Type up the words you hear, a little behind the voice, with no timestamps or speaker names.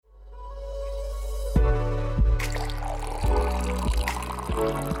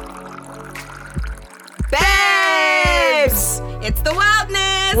Babes! It's the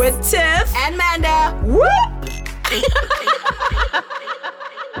Wildness With Tiff and Panda. Whoop!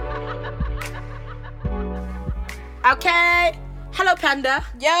 Okay. Hello, Panda.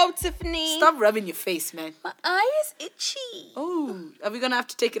 Yo, Tiffany. Stop rubbing your face, man. My eye is itchy. Oh, are we gonna have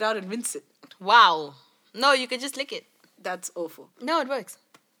to take it out and rinse it? Wow. No, you can just lick it. That's awful. No, it works.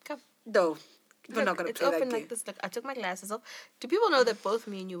 Come. No, we're not gonna it's play that open game. like this. Look, I took my glasses off. Do people know that both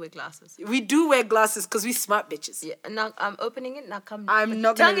me and you wear glasses? We do wear glasses because we smart bitches. Yeah. And now I'm opening it. Now come. I'm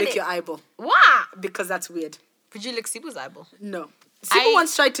not gonna lick your eyeball Why? because that's weird. Would you lick Sibu's eyeball? No. People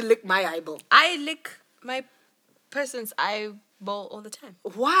once tried to lick my eyeball. I lick my person's eyeball all the time.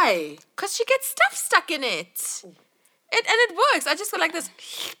 Why? Because she gets stuff stuck in it. And it works. I just go like this.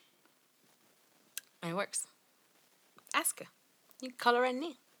 And it works. Ask her. You can call her right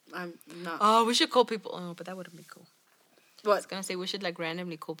now. I'm not. Oh, we should call people. Oh, but that wouldn't be cool. I was What? going to say we should like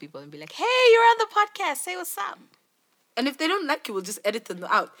randomly call people and be like, hey, you're on the podcast. Say what's up. And if they don't like you, we'll just edit them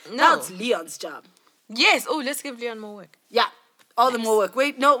out. No. Now it's Leon's job. Yes. Oh, let's give Leon more work. Yeah. All the more work.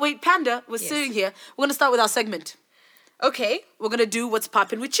 Wait, Panda. We're Yes. sitting here. We're gonna start with our segment. Okay. We're gonna do what's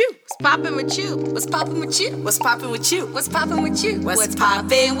poppin' with you. What's poppin' with you? What's poppin' with you? What's poppin' with you? What's poppin' with you? What's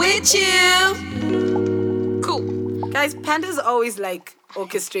poppin' with you? Cool. Guys, Panda's always like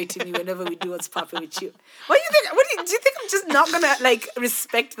orchestrating me whenever we do what's poppin' with you. What do you think? Do you think I'm just not gonna like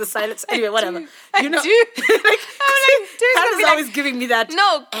respect the silence? Anyway, whatever. I You know, do. like, I'm like, dude's gonna Panda's be like, always giving me that.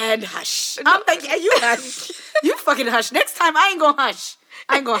 No. And hush. I'm like, yeah, you hush. You fucking hush. Next time, I ain't gonna hush.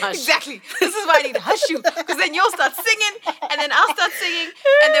 I ain't gonna hush. Exactly. This is why I need to hush you. Because then you'll start singing, and then I'll start singing,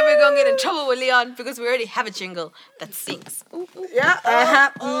 and then we're going to get in trouble with Leon because we already have a jingle that sings. Yeah.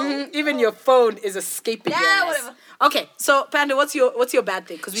 Even your phone is escaping. Yeah, your ass. whatever. Okay, so Panda, what's your bad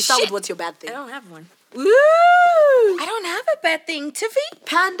thing? Because we start with Shit. what's your bad thing. I don't have one. Woo! I don't have a bad thing, Tiffy.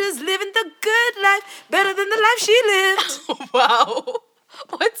 Panda's living the good life better than the life she lived. Wow.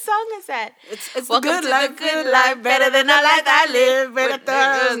 What song is that? It's the Welcome good to life, the good life, better than the life I live. Better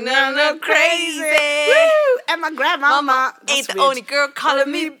than crazy. Woo! And my grandmama Mama ain't the only girl calling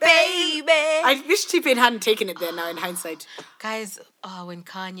me baby. I wish T-Pain hadn't taken it there now in hindsight. Guys, when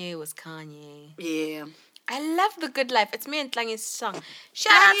Kanye was Kanye. Yeah. I love the good life. It's me and Tlangi's song.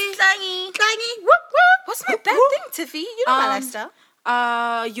 Shout out to Tlangi. Tlangi. Whoop, whoop. What's my Whoop, bad whoop. thing, Tiffy? You know my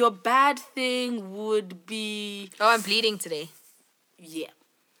lifestyle. Your bad thing would be... Oh, I'm bleeding today. Yeah.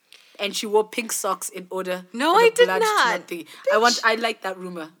 And she wore pink socks in order No, for the I did blood to not. thingy. I like that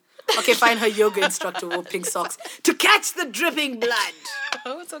rumor. Okay, fine, her yoga instructor wore pink socks to catch the dripping blood.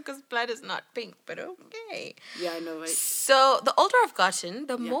 Also, because blood is not pink, but okay. Yeah, I know, right? So, the older I've gotten,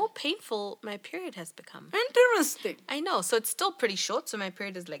 the more painful my period has become. Interesting. I know. So, it's still pretty short. So, my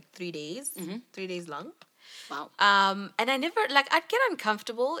period is like 3 days. 3 days long. Wow. And I never, I'd get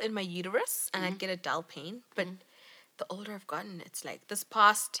uncomfortable in my uterus and I'd get a dull pain. But the older I've gotten, it's like this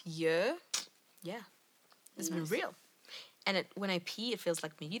past year, it's been real. And when I pee, it feels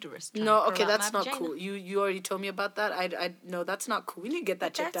like my uterus. No, okay, trying to that's grow out not my cool. vagina. You already told me about that. I no, that's not cool. We need to get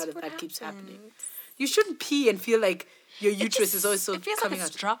that checked That's out if what that keeps happening. happens. You shouldn't pee and feel like your uterus is always so It feels coming like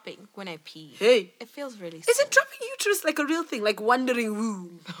it's out. dropping when I pee. Hey, It feels really is it dropping uterus like a real thing? Like wandering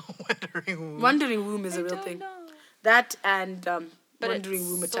womb? Wandering womb is a real thing. That and wandering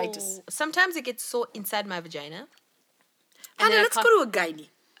wombatitis. Sometimes it gets sore inside my vagina. Anna, then I let's go can't- to a gynae.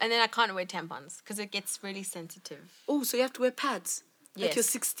 And then I can't wear tampons because it gets really sensitive. Oh, so you have to wear pads. Like Yes. you're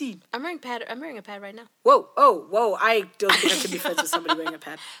 16. I'm wearing a pad right now. Whoa. I don't think I can be friends with somebody wearing a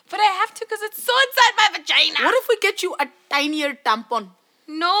pad. But I have to because it's so inside my vagina. What if we get you a tinier tampon?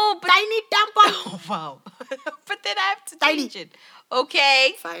 No, but Tiny tampon. oh, wow. But then I have to Tiny. change it.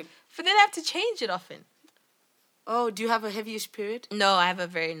 Okay. Fine. But then I have to change it often. Oh, do you have a heavyish period? No, I have a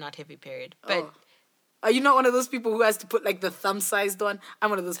very not heavy period. But Oh. Are you not one of those people who has to put like the thumb-sized one? I'm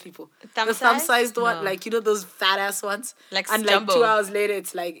one of those people. Thumb the size? thumb-sized one, No. like, you know those fat-ass ones? Like and Jumbo. like 2 hours later,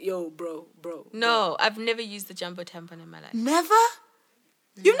 it's like, yo, bro. no, I've never used the jumbo tampon in my life. Never?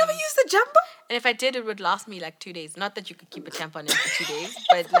 You've never used the jumbo? And if I did, it would last me like 2 days. Not that you could keep a tampon in for 2 days,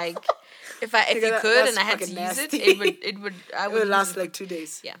 but like if you could that's and I had to fucking use nasty. it would I It would would last use like 2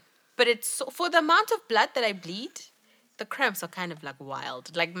 days. Yeah. But it's so, for the amount of blood that I bleed, the cramps are kind of like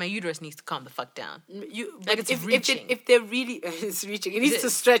wild. Like my uterus needs to calm the fuck down. But it's if reaching. if they're really, it's reaching. It needs to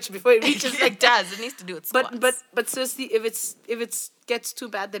stretch before it reaches It like that. does. It needs to do its squats. But seriously, if it's gets too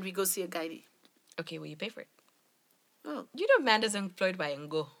bad, then we go see a gynae. Okay, will you pay for it? Oh, You know Amanda's employed by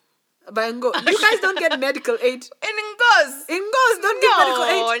Ngo. but you guys don't get medical aid. In Ngo's. In Ngo's, us don't give medical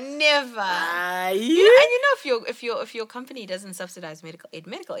aid. No, never. Yeah. And if your company doesn't subsidize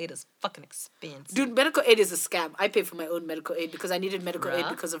medical aid is fucking expensive. Dude, medical aid is a scam. I pay for my own medical aid because I needed medical aid Bruh.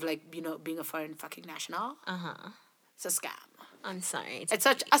 because of being a foreign fucking national. It's a scam. I'm sorry. It's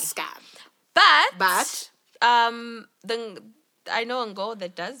such a scam. But then I know Ngo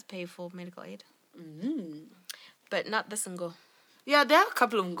that does pay for medical aid. But not this Ngo. Yeah, there are a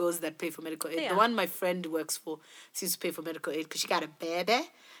couple of Ngos that pay for medical aid. Yeah. The one my friend works for seems to pay for medical aid because she got a baby.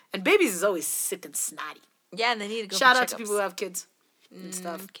 And babies is always sick and snotty. Yeah, and they need to go Shout for out to checkups. people who have kids and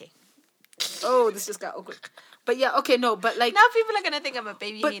stuff. Okay. Oh, this just got awkward. But yeah, okay, no, but like... Now people are going to think I'm a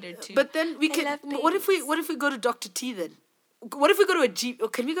baby hater too. But then we I can... love What if we go to Dr. T then? What if we go to a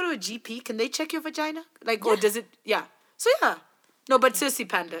GP? Can we go to a GP? Can they check your vagina? Like, or does it... Yeah. So yeah. No, but seriously,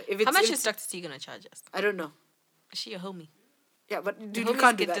 Panda. How much is Dr. T going to charge us? I don't know. Is she a homie? Yeah, but dude, The you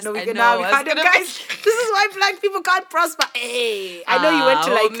can't homies do get that. dis- No, we I can. know, No, we I can't was do. gonna Guys, this is why black people can't prosper. Hey, I know you went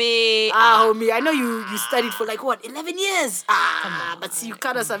to like homie. homie. I know you studied for like what 11 years. But see, you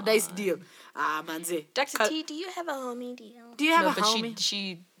cut us a nice deal. Manze. Dr. T, do you have a homie deal? Do you have a but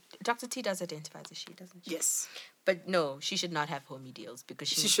homie? Dr. T does identify as a she, doesn't she? Yes. But no, she should not have homie deals because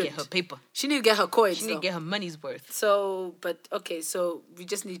she needs to get shouldn't. her paper. She need to get her coins. She need to get her money's worth. So, but okay, so we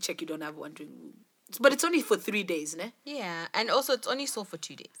just need to check you don't have wandering womb. But it's only for 3 days, ne? Yeah, and also it's only sold for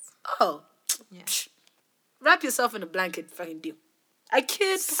 2 days. Oh. Yeah. Psh. Wrap yourself in a blanket, fucking deal. I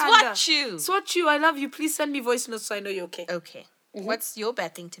kid, Panda. Swat you. Swat you. I love you. Please send me voice notes so I know you're okay. Okay. What's your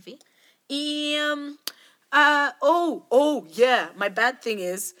bad thing, Tiffy? Yeah. My bad thing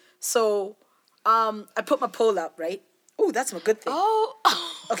is, so, I put my poll up, right? Oh, that's my good thing. Oh.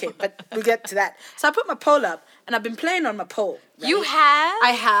 Okay, but we'll get to that. So I put my poll up, and I've been playing on my poll. Right? You have?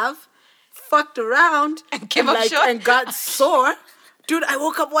 I have fucked around And came up short? and got sore. Dude, I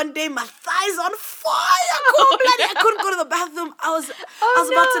woke up one day, my thighs on fire. I couldn't go to the bathroom. I was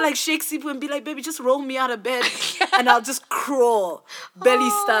about to like shake Sipu and be like, baby, just roll me out of bed and I'll just crawl belly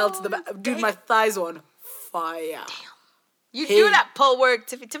style to the bath. Dude, my thighs were on fire. You do that pole work.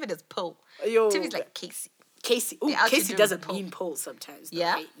 Tiffy does pole. Yo. Tiffy's like Casey. Casey. Ooh, They're out Casey here does doing a pole. mean pole sometimes. Though,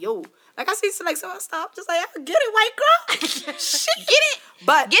 Yeah? right? Yo. Like I see like so stop. Just like, get it, white girl. Shit. Get it.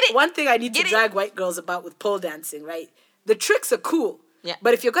 But Get it. one thing I need to Get it. drag white girls about with pole dancing, right? The tricks are cool. Yeah.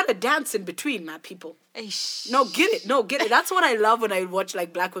 But if you're gonna dance in between, my people. No, get it. That's what I love when I watch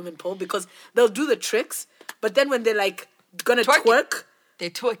like black women pole because they'll do the tricks, but then when they're like gonna twerk,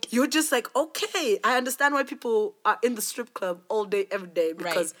 They're twerking. you're just like, okay, I understand why people are in the strip club all day, every day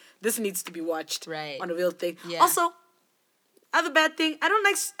because this needs to be watched Right. on a real thing. Yeah. Also, other bad thing, I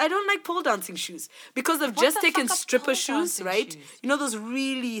don't like pole dancing shoes because they've just the taken fuck are stripper pole shoes, dancing right? shoes? You know those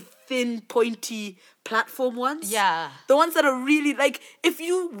really thin, pointy platform ones? Yeah. The ones that are really like, if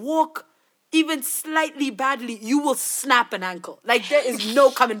you walk even slightly badly, you will snap an ankle. Like there is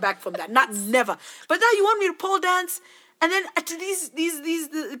no coming back from that. Not never. But now you want me to pole dance, and then to these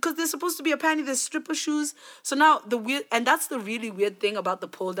because they're supposed to be apparently they're stripper shoes. So now that's the really weird thing about the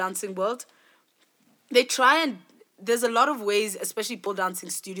pole dancing world. They try and there's a lot of ways, especially pole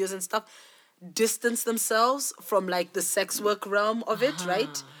dancing studios and stuff, distance themselves from like the sex work realm of it,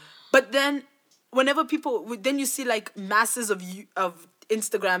 right? But then whenever then you see like masses of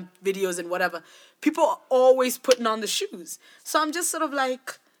Instagram videos and whatever, people are always putting on the shoes. So I'm just sort of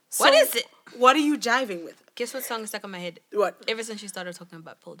like, What is it? What are you jiving with? Guess what song is stuck in my head? What? Ever since you started talking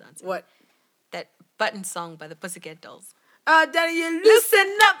about pole dancing. What? That button song by the Pussycat Dolls. Daddy, you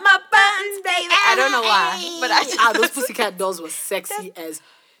loosen up my buttons, baby. I don't know why, but I just... those Pussycat Dolls were sexy as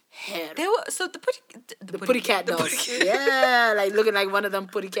hell. They were... So the Putty cat dolls. Yeah, like looking like one of them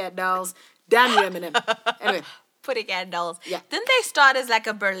Putty cat dolls. Damn you, Eminem. Anyway. Pussycat Dolls. Yeah. Didn't they start as like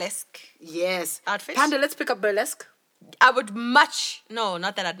a burlesque Yes. outfit? Panda, let's pick up burlesque. I would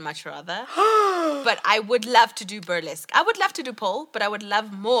not that I'd much rather, but I would love to do burlesque. I would love to do pole, but I would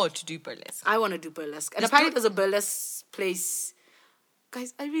love more to do burlesque. I want to do burlesque. And Let's apparently do there's a burlesque place.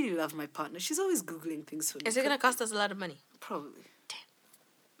 Guys, I really love my partner. She's always Googling things for me. Is it going to cost us a lot of money? Probably. Damn.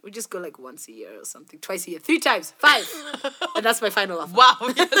 We just go like once a year or something. Twice a year. 3 times. 5. And that's my final offer. Wow.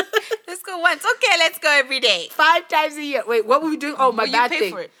 Let's go once. Okay, let's go every day. 5 times a year. Wait, what were we doing? Oh, my Will you bad pay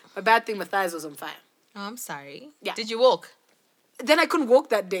thing. for it? My bad thing, my thighs was on fire. Oh, I'm sorry. Yeah. Did you walk? Then I couldn't walk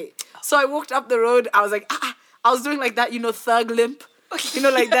that day. So I walked up the road. I was like, I was doing like that, thug limp. You know,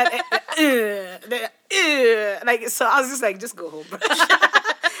 like that. Like, so I was just like, just go home.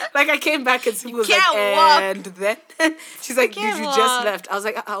 Like I came back and she was like, and then she's like, did you just left? I was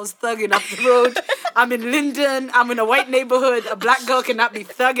like, I was thugging up the road. I'm in Linden. I'm in a white neighborhood. A black girl cannot be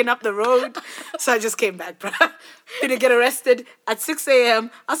thugging up the road. So I just came back, bro. Gonna get arrested at 6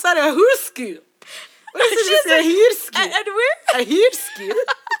 a.m. outside of a school. What is She's it? A hair skill. And where? A hair skill.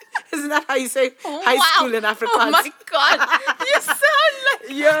 Isn't that how you say high school in Afrikaans? Oh my God. You sound like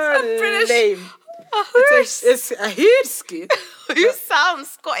You're a British. lame. A horse. It's a hair skill. You sound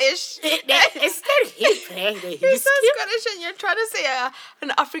Scottish. It's not hair. You sound Scottish and you're trying to say an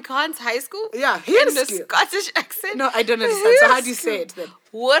Afrikaans high school? Yeah, hair In the skill. Scottish accent? No, I don't understand. So how do you say it then?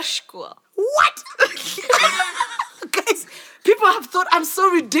 Hoërskool. What? Guys, people have thought I'm so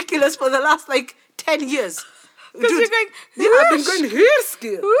ridiculous for the last 10 years. Because you're going, yeah, I've been going hair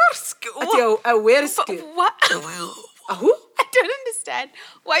skill. Hoërskool. A wear skill. What? A who? I don't understand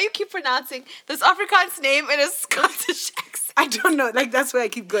why you keep pronouncing this Afrikaans name in a Scottish accent. I don't know. That's where I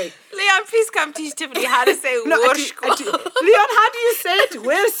keep going. Leon, please come teach Tiffany how to say hoërskool. Leon, how do you say it?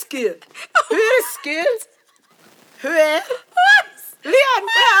 Wear skill. Wear skills. Where? Leon,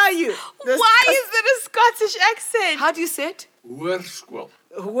 where are you? Why is it a Scottish accent? How do you say it? Hoërskool.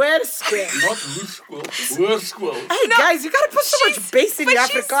 Wear skill. Not hoërskool. Hoërskool. Hey, guys, you gotta put so much bass in your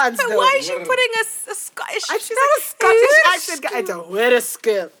Afrikaans, But though. why is she putting a Scottish? She's not a Scottish accent. It's a wear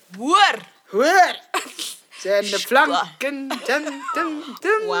skill. Hoër. Wear. Then the flanken. Dum, dum,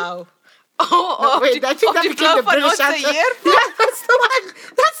 dum. Wow. Wait, I think that became the British anthem. Yeah, that's the one.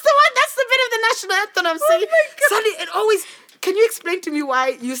 That's the one. That's the bit of the national anthem I'm singing. my God. Sally, it always... Can you explain to me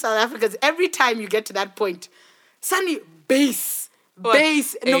why you South Africans, every time you get to that point, Sally, bass.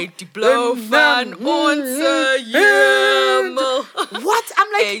 Bass. 80 blow van onze hemel. What?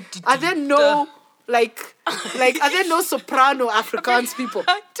 I'm like, are there no... are there no soprano Afrikaans people?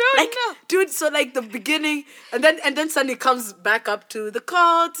 I don't know. Dude, so the beginning, and then suddenly comes back up to the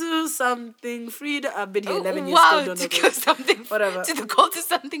call to something freedom. I've been here 11 years, still don't know to go this. something. Whatever. To the call to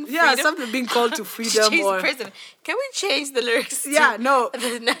something. Yeah, freedom. something being called to freedom Change or... the president. Can we change the lyrics? Yeah, to no.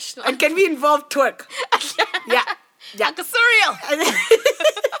 The national. And can we involve twerk? Yeah. Yeah. Like a surreal.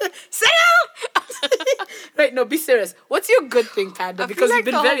 Right, no, be serious. What's your good thing, Panda? Because you've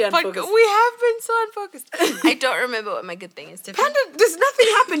been very unfocused. We have been so unfocused. I don't remember what my good thing is. Panda, does nothing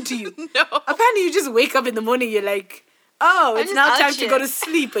happen to you? No. Apparently, you just wake up in the morning, you're like, oh, it's just now out time to here. go to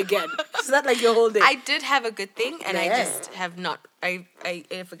sleep again. Is that your whole day? I did have a good thing, and I Yeah. just have not. I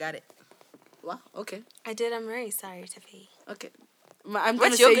forgot it. Wow, okay. I did. I'm very sorry, Tiffy. Okay. I'm going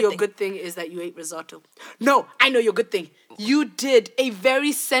What's to your say good your thing? good thing is that you ate risotto. No, I know your good thing. You did a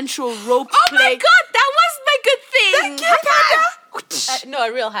very sensual rope Oh play. my God, that was my good thing. Thank you, High Panda. no,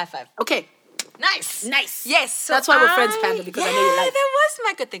 a real high five. Okay, Nice. nice. Yes. So That's why we're friends, Panda, because I know you like. that was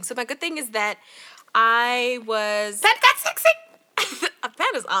my good thing. So my good thing is that I was... That got sexy.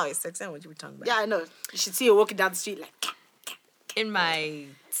 Panda's always sexy. I know what you were talking about. Yeah, I know. You should see her walking down the street like... In my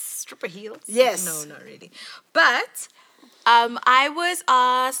stripper heels? Yes. No, not really. But I was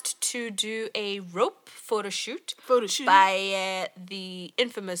asked to do a rope photo shoot. By the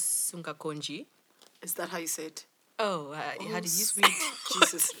infamous Sunga Konji. Is that how you say it? Oh, how do you sweet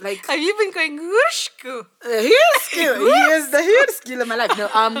Jesus. Have you been going Hurshku? The hair skill. He is the hair skill of my life.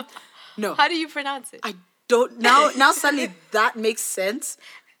 No. How do you pronounce it? I don't... Now suddenly that makes sense.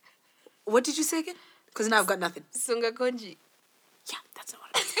 What did you say again? Because now I've got nothing. Sunga Konji. Yeah, that's not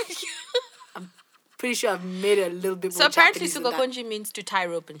what I said. I'm pretty sure I've made it a little bit more So apparently Japanese than Sunga that. Konji means to tie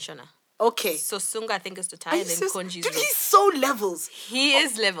rope in Shona. Okay. So Sunga I think is to tie Are you and then serious? Konji is Dude, rope. he's so levels. He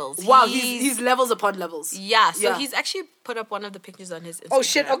is levels. Wow, he's levels upon levels. Yeah, so Yeah. he's actually put up one of the pictures on his Instagram. Oh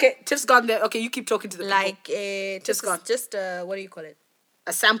shit, okay. Tiff's gone there. Okay, you keep talking to the people. Like Just gone. just what do you call it?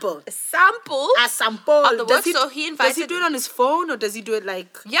 A sample. A sample. A sample. Of the work, so he Does he invited- do it on his phone or does he do it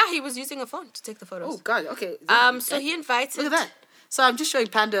like... Yeah, he was using a phone to take the photos. Oh god, okay. So he invited. Look at that. So I'm just showing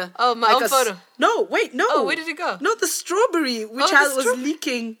Panda. Oh, my own photo. No, wait, no. Oh, where did it go? No, the strawberry, which Oh, the was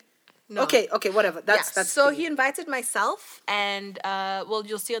leaking. No. Okay, whatever. That's so he invited myself and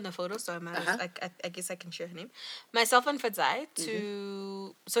you'll see on the photo, so I guess I can share her name. Myself and Fadzai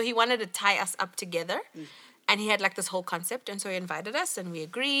to so he wanted to tie us up together, and he had like this whole concept, and so he invited us, and we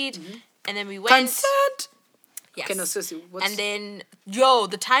agreed, and then we went. Consent. Yes. Okay, no, seriously. And then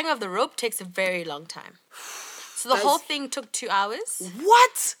the tying of the rope takes a very long time. So the whole thing took 2 hours,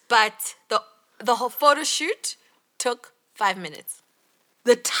 What? but the whole photo shoot took 5 minutes.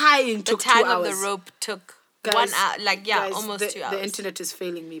 The tying The took 2 tying hours. of the rope took Guys, 1 hour, guys, almost 2 hours. The internet is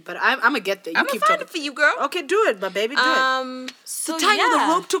failing me, but I'm gonna get there. You I'm keep gonna find talking. it for you, girl. Okay, do it, my baby, do it. So The tying of the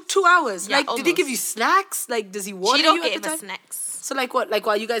rope took 2 hours. Yeah, Did he give you snacks? Like, does he water She don't you at give the us time? snacks. So, like what? Like,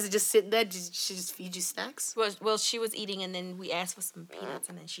 while you guys are just sitting there, did she just feed you snacks? Well, she was eating, and then we asked for some peanuts,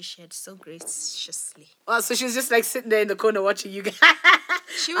 and then she shared so graciously. Oh, so she was just like sitting there in the corner watching you guys.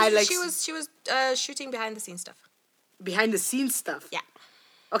 She was shooting behind the scenes stuff. Behind the scenes stuff. Yeah.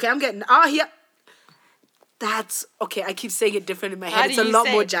 Okay, I'm getting here. That's okay. I keep saying it different in my How head. do It's a you lot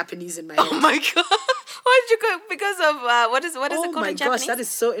say more it? Japanese in my head. Oh my god. What did you cook? Because of what is it Oh called my in gosh, Japanese? that is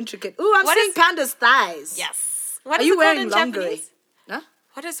so intricate. Ooh, I'm What seeing is- Panda's thighs. Yes. What Are is you it called wearing in lingerie? Japanese? Huh?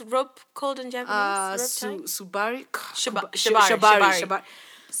 What is rope called in Japanese? Rope tie? Subari? Shibari.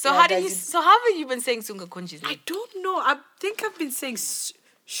 So Yeah, how do guys, you? it's- So how have you been saying Sunga Kunji's I name? don't know. I think I've been saying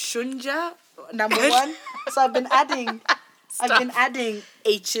shunja number one. So I've been adding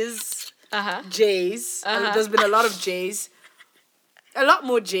H's, J's. There's been a lot of J's. A lot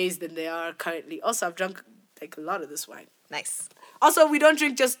more J's than there are currently. Also, I've drunk like a lot of this wine. Nice. Also, we don't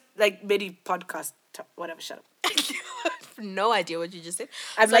drink just like many podcast, whatever, shut up. No idea what you just said.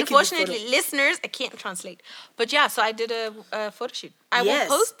 I'm So liking this unfortunately, listeners, I can't translate. But yeah, so I did a photo shoot. I Yes.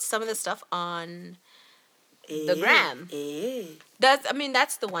 will post some of the stuff on the gram.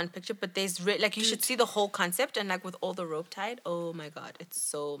 That's the one picture, but there's like you should see the whole concept and like with all the rope tied. Oh my god, it's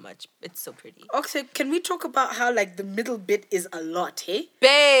so pretty. Okay, can we talk about how like the middle bit is a lot, hey?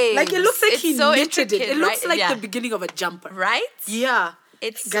 Babe, Like it looks like it's he so knitted it. intricate, It looks right? like Yeah. the beginning of a jumper. Right? Yeah.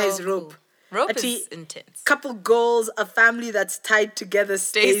 It's Guys, so rope. cool. Rope Actually, is intense. Couple goals, a family that's tied together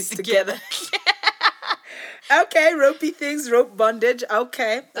stays together. Okay, ropey things, rope bondage.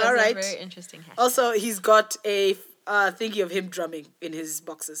 Okay, That's all a right. very interesting hashtag. Also, he's got a thingy of him drumming in his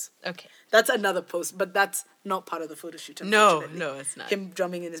boxes. Okay. That's another post, but that's not part of the photo shoot. No, unfortunately. no, it's not. Him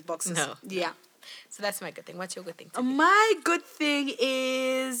drumming in his boxes. No. Yeah. So that's my good thing. What's your good thing? My good thing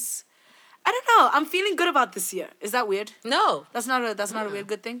is, I don't know. I'm feeling good about this year. Is that weird? No. That's not a weird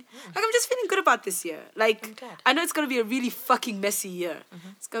good thing. Like I'm just feeling good about this year. Like I'm glad. I know it's gonna be a really fucking messy year.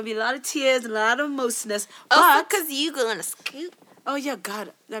 It's gonna be a lot of tears and a lot of emotionless. Also, But because you going to school. oh yeah,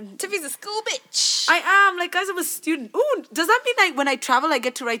 God, Tiffy's a school bitch. I am like guys. I'm a student. Ooh, does that mean like when I travel I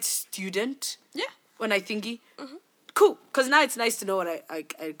get to write student Yeah. when I thingy? Cool, because now it's nice to know what I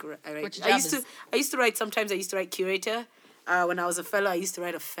write. What your I job used is. to I used to write sometimes. I used to write curator. When I was a fellow, I used to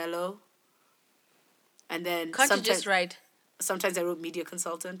write a fellow. And then Can't you sometimes, just write? sometimes I wrote media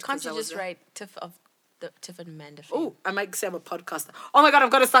consultant. Can't 'cause I you was just there. write Tiff of the Tiff and Amanda? fame? Oh, I might say I'm a podcaster. Oh my God,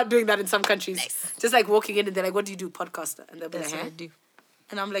 I've got to start doing that in some countries. Nice. Just like walking in and they're like, what do you do? Podcaster. And they'll be That's like, what I huh? do.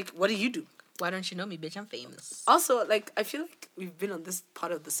 And I'm like, what do you do? Why don't you know me, bitch? I'm famous. Also, like, I feel like we've been on this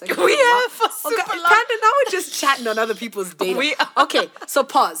part of the segment. We for a while. have for super Okay, long. Panda, now we're just chatting on other people's data. We are. Okay, so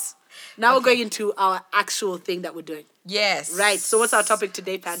pause. Now we're going into our actual thing that we're doing. Yes. Right, so what's our topic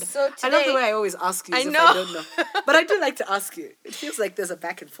today, Panda? So I love the today- way I always ask you as I if know. I don't know. But I do like to ask you. It feels like there's a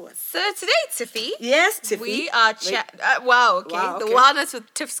back and forth. So today, Tiffy, Yes, Tiffy. we are wow. Okay. Wow, The okay. wildness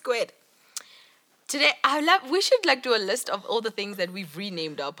with Tiff Squid. Today, we should like do a list of all the things that we've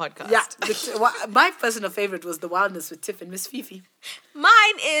renamed our podcast. Yeah, my personal favorite was the wildness with Tiff and Miss Fifi.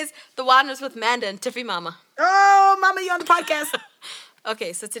 Mine is the wildness with Manda and Tiffy Mama. Oh, Mama, you on the podcast?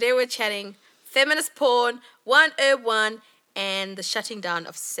 Okay, so today we're chatting feminist porn, 101, and the shutting down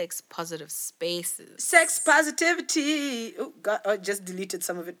of sex positive spaces. Sex positivity. Oh, God, I just deleted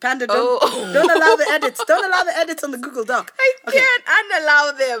some of it. Panda, don't Oh. don't allow the edits. Don't allow the edits on the Google Doc. I Okay. can't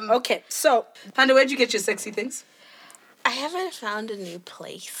unallow them. Okay, so Panda, where'd you get your sexy things? I haven't found a new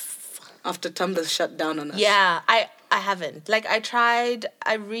place. After Tumblr shut down on us. Yeah, I haven't. Like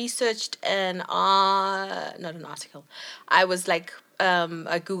I researched not an article. I was like,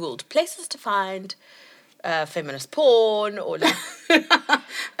 I Googled places to find feminist porn or like,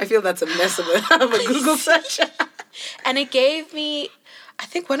 I feel that's a mess of a Google search. and it gave me, I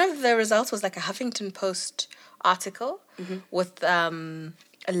think one of the results was like a Huffington Post article with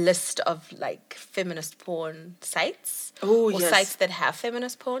a list of like feminist porn sites Oh, or yes. sites that have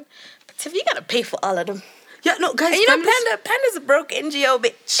feminist porn. But Tiff, you gotta pay for all of them. Yeah, no, guys. And you know, feminist- Panda's a broke NGO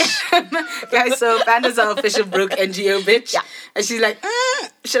bitch. Guys, so Panda's our official broke NGO bitch. Yeah. And she's like,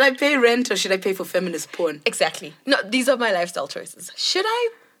 should I pay rent or should I pay for feminist porn? Exactly. No, these are my lifestyle choices. Should I?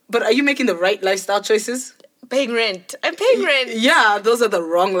 But are you making the right lifestyle choices? Paying rent. I'm paying rent. Yeah, those are the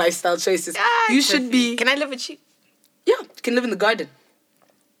wrong lifestyle choices. Ah, You should be... Can I live with you? Yeah, you can live in the garden.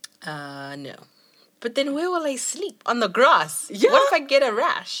 No. But then where will I sleep? On the grass? Yeah. What if I get a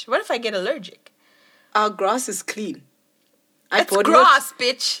rash? What if I get allergic? Our grass is clean. I It's poured grass,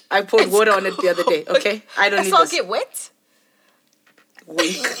 bitch. I poured It's water on it the other day, okay? I don't need So I'll this. get wet?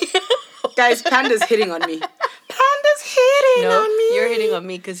 Wink. Guys, Panda's hitting on me. Panda's hitting No, on me. you're hitting on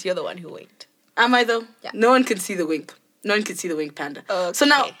me because you're the one who winked. Am I though? Yeah. No one can see the wink. No one can see the wink, Panda. Okay. So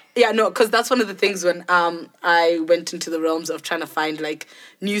now, yeah, no, because that's one of the things when I went into the realms of trying to find like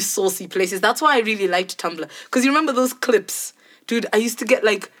new saucy places. That's why I really liked Tumblr. Because you remember those clips? Dude, I used to get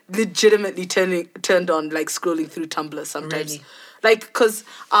like legitimately turned on like scrolling through Tumblr sometimes. Really? Like, because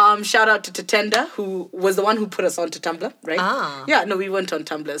shout out to Tatenda, who was the one who put us onto Tumblr, right? Ah. Yeah, no, we weren't on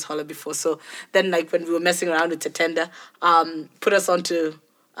Tumblr as Holla before. So then, like, when we were messing around with Tatenda, put us onto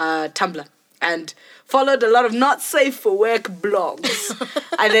Tumblr. and followed a lot of not safe for work blogs.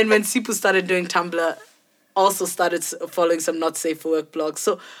 And then when Sipu started doing Tumblr, also started following some not safe for work blogs.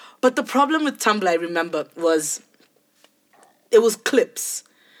 So, but the problem with Tumblr, I remember, was it was clips.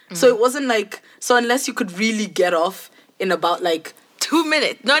 So it wasn't like, so unless you could really get off in about like 2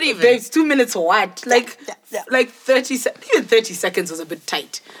 minutes, not even. there's 2 minutes or what? Like, like 30 even 30 seconds was a bit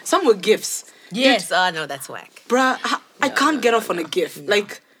tight. Some were GIFs. Yes, no, that's whack. Bruh, I can't get off on a GIF.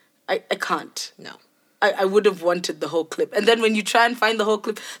 Like, I can't. No. I would have wanted the whole clip. And then when you try and find the whole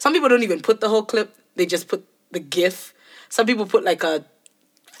clip, some people don't even put the whole clip. They just put the GIF. Some people put like a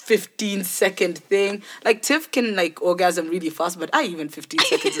 15-second thing. Like, Tiff can like orgasm really fast, but even 15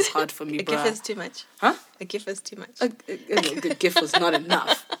 seconds is hard for me, A bruh. GIF is too much. Huh? A GIF is too much. A good GIF was not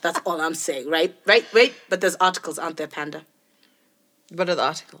enough. That's all I'm saying, right? Wait. But there's articles, aren't there, Panda? What are the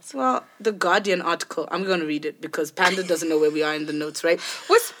articles? Well, the Guardian article, I'm going to read it because Panda doesn't know where we are in the notes, right?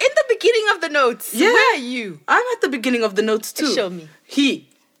 Was in the beginning of the notes. Yeah. Where are you? I'm at the beginning of the notes too. Show me. He.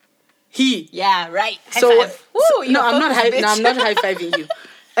 Yeah, right. High So, five. Woo, you're no, I'm not focused, bitch. no, I'm not high-fiving you.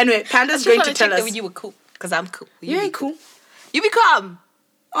 Anyway, Panda's I going just to want to tell check us. that you were cool, because I'm cool. You ain't cool. You be calm.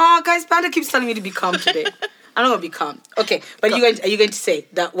 Oh, guys, Panda keeps telling me to be calm today. I'm not going to be calm. Okay, but are you going to say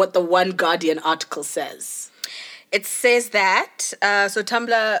that what the one Guardian article says? It says that, so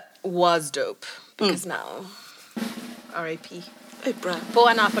Tumblr was dope, because now, R.I.P. Hey, bruh. Pour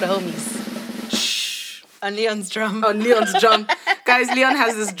one out for the homies. Shh. On Leon's drum. On Leon's drum. Guys, Leon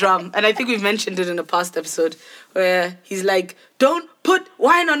has this drum, and I think we've mentioned it in a past episode, where he's like, don't put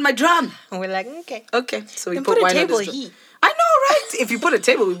wine on my drum. And we're like, okay. Okay, so we Then put put a wine table on his drum. here. I know, right? If you put a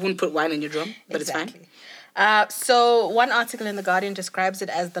table, we wouldn't put wine on your drum, but it's fine. So one article in The Guardian describes it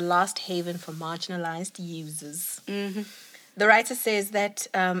as the last haven for marginalized users. Mm-hmm. The writer says that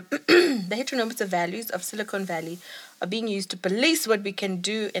the heteronormative values of Silicon Valley are being used to police what we can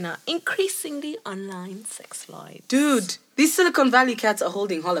do in our increasingly online sex lives. Dude, these Silicon Valley cats are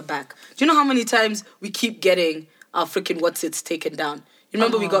holding holla back. Do you know how many times we keep getting our freaking what's-its taken down? You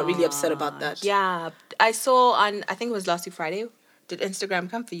remember we got really upset about that? Yeah, I saw on, I think it was last week Friday, did Instagram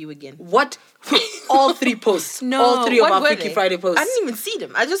come for you again? What? All 3 posts. No, All 3 of what our were Freaky they? Friday posts. I didn't even see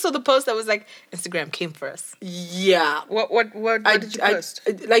them. I just saw the post that was like, Instagram came for us. Yeah. What did you post?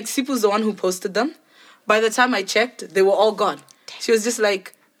 Like, Sipu's the one who posted them. By the time I checked, they were all gone. She was just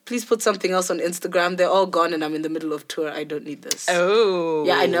like, please put something else on Instagram. They're all gone and I'm in the middle of tour. I don't need this. Oh.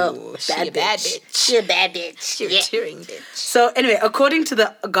 Yeah, I know. She a bad bitch. She a bad bitch. She a touring bitch. So anyway, according to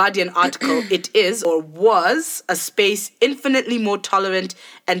the Guardian article, it is or was a space infinitely more tolerant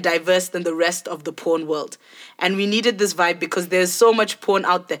and diverse than the rest of the porn world. And we needed this vibe because there's so much porn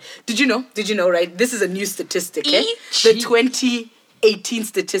out there. Did you know, right? This is a new statistic, eh? The 2018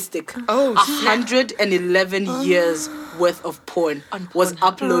 statistic. Oh, 111 years worth of porn was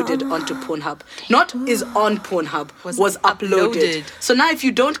uploaded onto Pornhub. Not is on Pornhub, was uploaded. So now if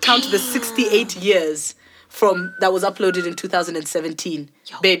you don't count the 68 years from that was uploaded in 2017,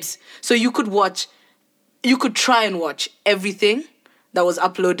 babes, so you could try and watch everything that was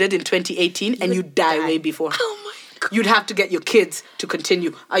uploaded in 2018 and you'd die way before. Oh my God. You'd have to get your kids to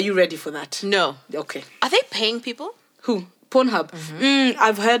continue. Are you ready for that? No. Okay. Are they paying people? Who? Pornhub.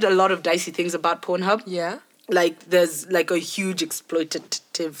 I've heard a lot of dicey things about Pornhub. Yeah. Like there's like a huge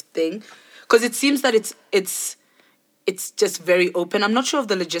exploitative thing, because it seems that it's just very open. I'm not sure of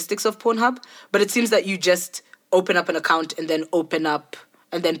the logistics of Pornhub, but it seems that you just open up an account and then open up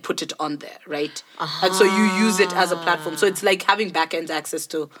and then put it on there, right? And so you use it as a platform. So it's like having back-end access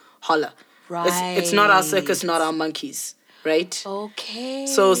to Holla. Right. It's not our circus, not our monkeys, right? Okay.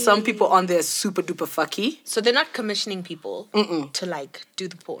 So some people on there are super duper fucky. So they're not commissioning people to like do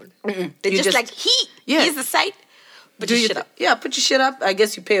the porn. They're You just just- like, here's the site. But Do you your shit up. Yeah, put your shit up. I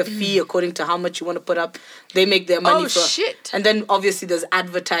guess you pay a fee according to how much you want to put up. They make their money Oh, for shit. And then obviously there's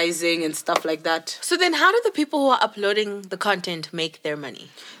advertising and stuff like that. So then how do the people who are uploading the content make their money?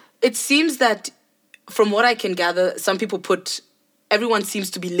 It seems that from what I can gather, some people everyone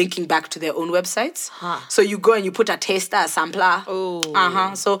seems to be linking back to their own websites. Huh. So you go and you put a taster, a sampler.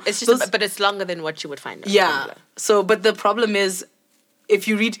 Oh. So It's just, but it's longer than what you would find on yeah. Tumblr. So, but the problem is, if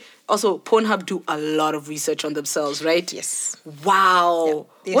you read, also Pornhub do a lot of research on themselves, right? Yes. Wow.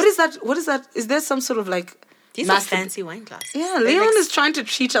 Yeah. What is that? What is that? Is there some sort of like These are master- fancy wine glasses. Yeah, They're Leon like- is trying to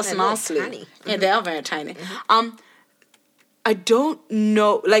treat us they're little nicely. tiny. Yeah, they are very tiny. I don't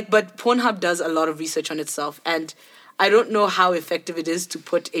know, but Pornhub does a lot of research on itself, and I don't know how effective it is to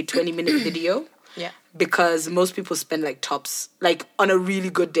put a 20-minute video. Yeah. Because most people spend like tops, like on a really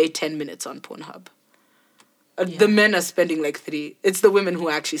good day, 10 minutes on Pornhub. The men are spending like 3. It's the women who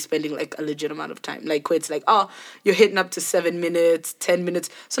are actually spending like a legit amount of time. Like where it's like, oh, you're hitting up to 7 minutes, 10 minutes.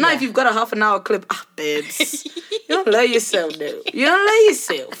 So now if you've got a half an hour clip, babes, you don't love yourself, though. You don't love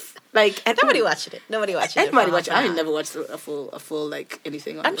yourself. Like Nobody watching it. Nobody watching it. Everybody watching. I never watched a full like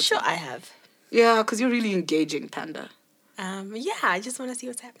anything. On I'm sure I have. Yeah, because you're really engaging, Panda. Yeah, I just want to see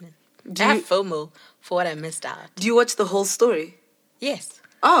what's happening. I have FOMO for what I missed out. Do you watch the whole story? Yes.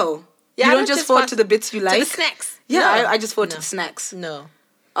 Oh. Yeah, you don't just forward to the bits you like? To the snacks. Yeah, No. I just forward to the snacks. No.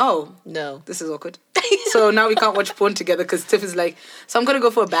 Oh. No. This is awkward. So now we can't watch porn together because Tiff is like, so I'm going to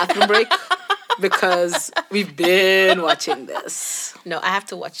go for a bathroom break because we've been watching this. No, I have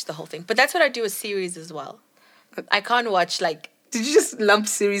to watch the whole thing. But that's what I do with series as well. I can't watch like... Did you just lump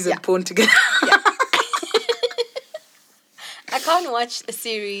series and porn together? Yeah. I can't watch a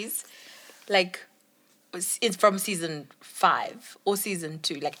series like it's from season 5 or season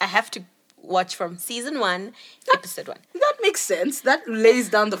 2. Like I have to watch from season 1, episode 1. That makes sense. That lays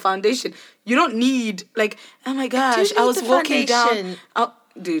down the foundation. You don't need like, oh my gosh, I was walking down.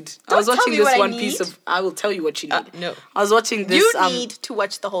 Dude, I was watching this one piece of. I will tell you what you need. No, I was watching this. You need to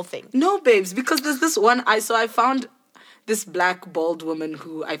watch the whole thing. No, babes, because there's this one. I found this black bald woman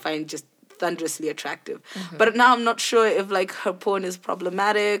who I find just thunderously attractive. Mm-hmm. But now I'm not sure if like her porn is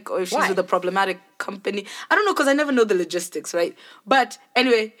problematic or if she's with a problematic company. I don't know because I never know the logistics, right? But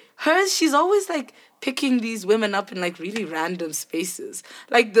anyway, she's always like picking these women up in like really random spaces.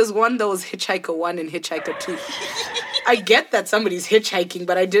 Like there's one that was Hitchhiker 1 and Hitchhiker 2. I get that somebody's hitchhiking,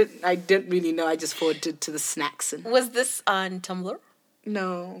 but I didn't really know. I just forwarded to the snacks. Was this on Tumblr?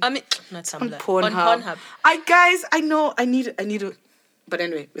 No. I mean, not Tumblr. On Pornhub. I know. I need to. But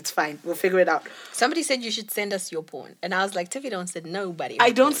anyway, it's fine. We'll figure it out. Somebody said you should send us your porn. And I was like, Tiffy don't send nobody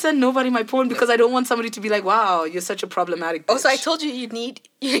I don't send nobody my porn because I don't want somebody to be like, wow, you're such a problematic bitch. Also, I told you need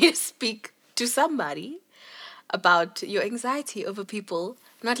to speak to somebody about your anxiety over people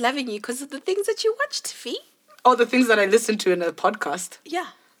not loving you because of the things that you watch, Tiffy. Oh, the things that I listen to in a podcast?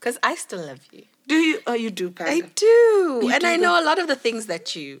 Yeah, because I still love you. Do you? Oh, you do, Panda. I do. And I know a lot of the things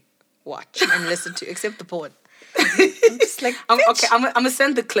that you watch and listen to, except the porn. I'm just like, okay, I'm going to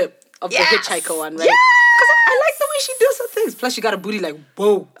send the clip of the Hitchhiker one, right? Yeah! Because I like the way she does her things. Plus, you got a booty like,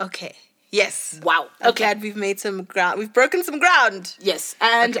 whoa. Okay. Yes. Wow. I'm glad we've made some ground. We've broken some ground. Yes.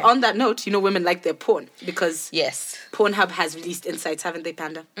 And on that note, you know, women like their porn because Pornhub has released insights, haven't they,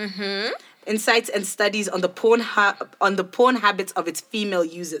 Panda? Mm-hmm. Insights and studies on the porn habits of its female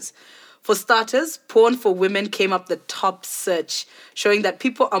users. For starters, porn for women came up the top search, showing that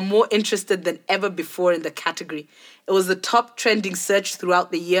people are more interested than ever before in the category. It was the top trending search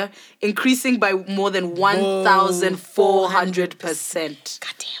throughout the year, increasing by more than 1,400%.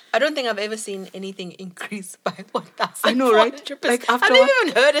 Goddamn. I don't think I've ever seen anything increase by 1,400%. I know, right? Like I've never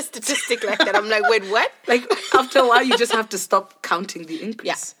even heard a statistic like that. I'm like, wait, what? Like, after a while, you just have to stop counting the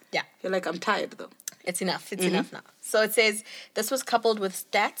increase. Yeah. You're like, I'm tired, though. It's enough. It's enough now. So it says this was coupled with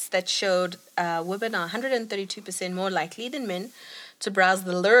stats that showed women are 132% more likely than men to browse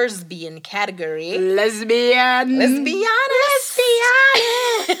the lesbian category. Lesbianist.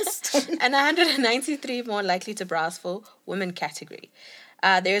 And 193 more likely to browse for women category.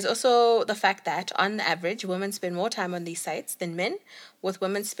 There's also the fact that, on average, women spend more time on these sites than men, with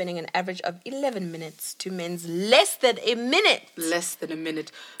women spending an average of 11 minutes to men's less than a minute. Less than a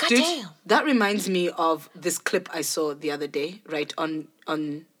minute. God Dude, damn. That reminds me of this clip I saw the other day, right, on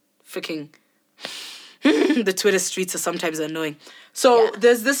freaking... the Twitter streets are sometimes annoying. So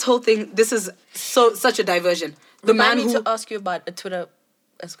there's this whole thing. This is such a diversion. The Remind man me who... to ask you about a Twitter...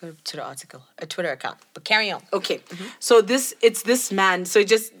 Let's go to Twitter article, a Twitter account. But carry on. Okay. Mm-hmm. So it's this man. So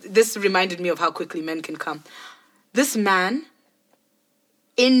this reminded me of how quickly men can come. This man,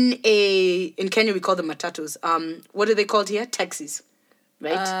 in Kenya we call them matatus. What are they called here? Taxis,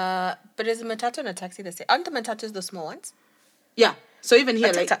 right? But is a matatu and a taxi the same? Aren't the matatus the small ones? Yeah. So even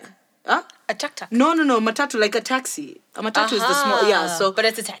here, a tuk-tuk. Huh? A tuk-tuk. No, matatu, like a taxi. A matatu is the small, yeah. So, but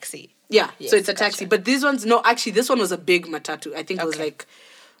it's a taxi. Yeah, yes, so it's a taxi. But these ones, no, actually, this one was a big matatu. I think it was like,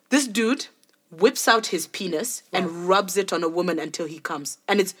 this dude whips out his penis and rubs it on a woman until he comes.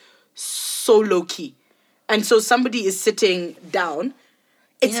 And it's so low-key. And so somebody is sitting down.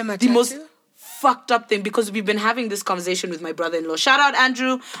 It's the most fucked up thing because we've been having this conversation with my brother-in-law. Shout out,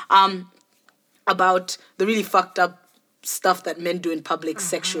 Andrew, about the really fucked up stuff that men do in public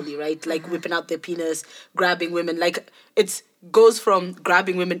sexually, right? Like whipping out their penis, grabbing women. Like it goes from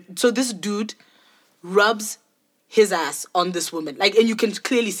grabbing women. So this dude rubs his ass on this woman. Like, and you can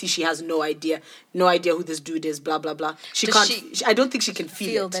clearly see she has no idea who this dude is, blah, blah, blah. I don't think she can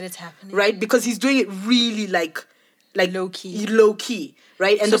feel it, that it's happening. Right? Because he's doing it really like low key,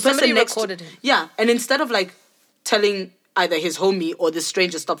 right? And so the person next recorded him. Yeah, and instead of like telling either his homie or the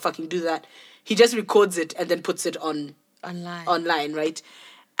stranger, stop fucking do that, he just records it and then puts it online, right?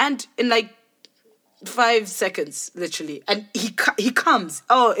 And in like 5 seconds, literally, and he comes.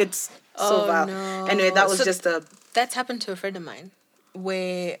 Oh, it's so vile. No. Anyway, that was just a. That's happened to a friend of mine,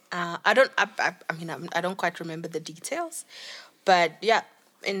 where I don't quite remember the details, but yeah,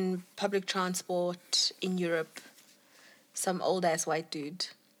 in public transport in Europe, some old ass white dude.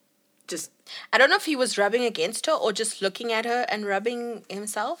 Just. I don't know if he was rubbing against her or just looking at her and rubbing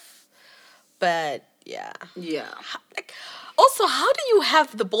himself, but yeah. Yeah. Like, also, how do you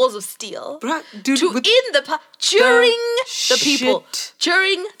have the balls of steel Bruh, dude, to during the people, shit.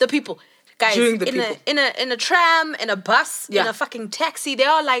 during the people, guys, During the in people. a tram, in a bus, in a fucking taxi, there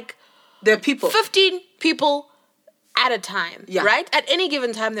are like There are people. 15 people at a time, Yeah. right? At any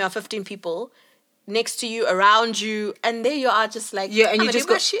given time, there are 15 people next to you, around you, and there you are, just like, Yeah, and I'm you gonna just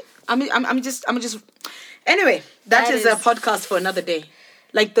do my go. shit. I'm just. Anyway, that is a podcast for another day.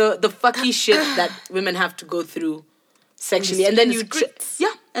 Like the fucky shit that women have to go through sexually, and then in the you streets.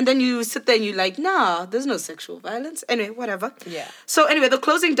 and then you sit there and you're like, nah, there's no sexual violence. Anyway, whatever. Yeah. So anyway, the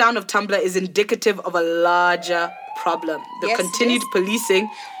closing down of Tumblr is indicative of a larger problem: the Yes, continued policing.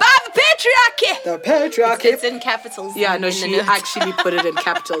 By the patriarchy. The patriarchy. It's in capitals. Yeah, no, in the she notes. actually put it in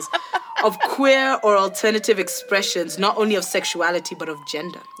capitals. Of queer or alternative expressions, not only of sexuality, but of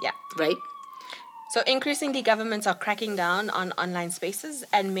gender. Yeah. Right? So increasingly, governments are cracking down on online spaces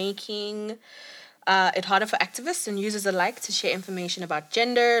and making it harder for activists and users alike to share information about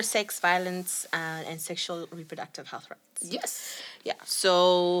gender, sex, violence, and sexual reproductive health rights. Yes. Yeah.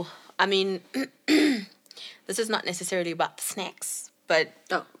 So, I mean, this is not necessarily about the snacks, but...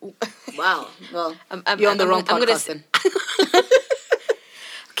 Oh, wow. Well, I'm- you're on the wrong I'm gonna podcast then.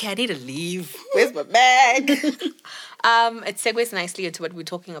 Okay, I need to leave. Where's my bag? It segues nicely into what we're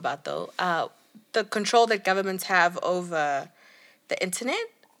talking about, though. The control that governments have over the internet.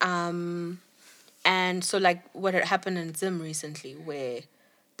 And so, like, what had happened in Zim recently, where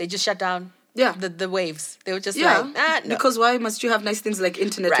they just shut down the waves. They were just like, no. Because why must you have nice things like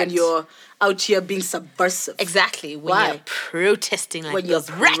internet when Right. you're out here being subversive? Exactly. When Why? you're protesting like When you're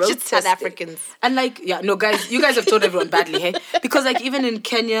those ratchet South protesting. Africans. And like, yeah, no, guys, you guys have told everyone badly, hey? Because like even in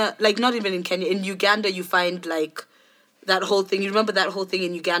Kenya, like not even in Kenya, in Uganda, you find like that whole thing. You remember that whole thing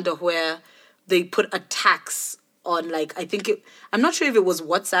in Uganda where they put a tax on like, I'm not sure if it was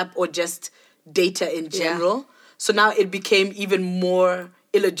WhatsApp or just data in general. So now it became even more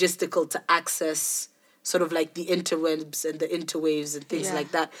illogistical to access sort of like the interwebs and the interwaves and things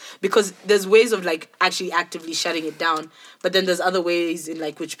like that, because there's ways of like actually actively shutting it down, but then there's other ways in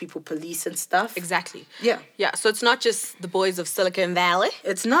like which people police and stuff. Exactly. Yeah. Yeah. So it's not just the boys of Silicon Valley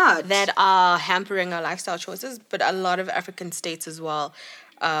It's not. that are hampering our lifestyle choices, but a lot of African states as well.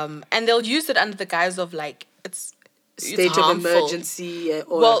 And they'll use it under the guise of like, it's State of harmful. emergency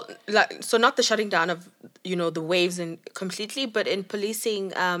or... Well, like, so not the shutting down of, the waves and completely, but in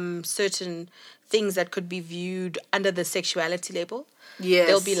policing certain things that could be viewed under the sexuality label. Yes.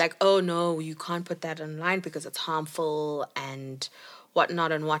 They'll be like, oh no, you can't put that online because it's harmful and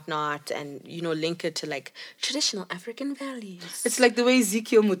whatnot, and link it to like traditional African values. It's like the way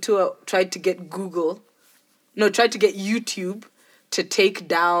Ezekiel Mutua tried to get YouTube to take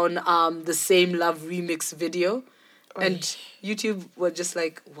down the Same Love remix video. And YouTube were just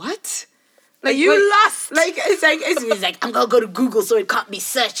like, what? Like You lost. Like it's like I'm gonna go to Google so it can't be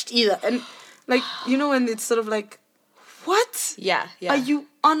searched either. And like and it's sort of like, what? Yeah. Are you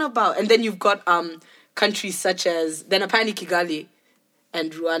on about? And then you've got countries such as then apparently Kigali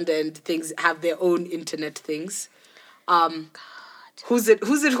and Rwanda and things have their own internet things. Who's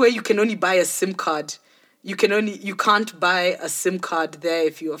it where you can only buy a SIM card? You can't buy a SIM card there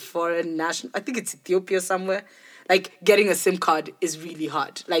if you're a foreign national. I think it's Ethiopia somewhere. Like getting a SIM card is really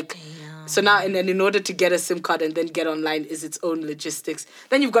hard. Like so now and then in order to get a SIM card and then get online is its own logistics.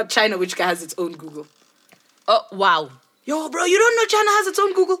 Then you've got China, which has its own Google. Oh wow. Yo, bro, you don't know China has its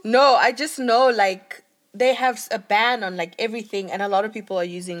own Google? No, I just know like they have a ban on like everything, and a lot of people are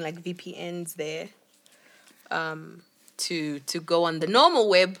using like VPNs there, to go on the normal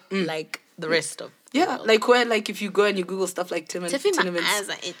web like the rest of. Yeah, like where like if you go and you Google stuff like Tiffy, my Tinamans. eyes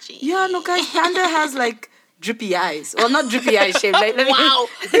are itchy. Yeah, no, guys, Panda has like drippy eyes. Well, not drippy eye shape. Like, let me Wow,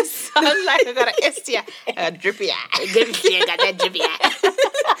 it sounds like I got an STI. A drippy eye. got that drippy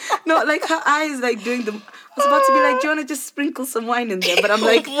eye. No, like her eyes like doing the... I was about to be like, do you want to just sprinkle some wine in there? But I'm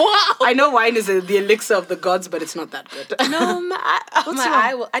like, Wow. I know wine is the elixir of the gods, but it's not that good. No, my wrong?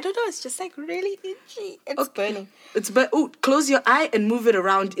 eye will... I don't know, it's just like really itchy. It's burning. Close your eye and move it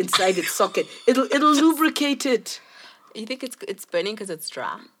around inside its socket. It'll lubricate it. You think it's burning because it's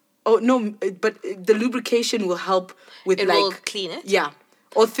dry? Oh no, but the lubrication will help with It like will clean it? Yeah.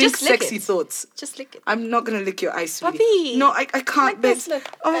 Or think Just lick sexy it. thoughts. Just lick it. I'm not gonna lick your eyes, sweetie. Puppy. No, I can't, Like this, babes.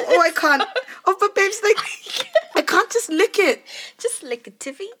 look. Oh, I can't. Oh, but babes, like I can't just lick it. Just lick it,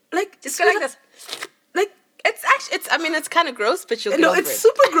 Tiffy. Like Just go like this. Like It's kind of gross, but you'll get no, over it's it.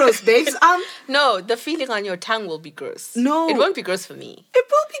 super gross, babes. No, the feeling on your tongue will be gross. No. It won't be gross for me. It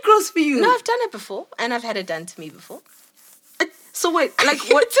will be gross for you. No, I've done it before, and I've had it done to me before. So wait, like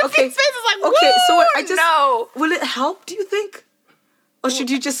what? Okay. Tiffy's face is like, Okay, so what? I "Woo, just no." Will it help? Do you think? Or should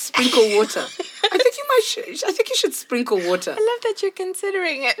you just sprinkle water? I think you might. I think you should sprinkle water. I love that you're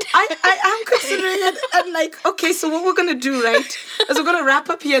considering it. I am considering it. And like, okay, so what we're gonna do, right, is we're gonna wrap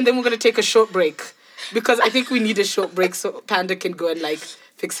up here and then we're gonna take a short break because I think we need a short break so Panda can go and like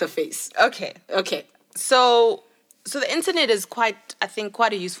fix her face. Okay. Okay. So the internet is quite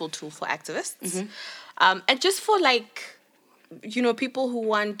a useful tool for activists, and just for like, people who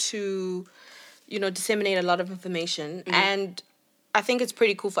want to, disseminate a lot of information. And I think it's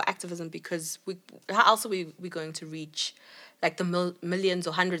pretty cool for activism because how else are we going to reach like the millions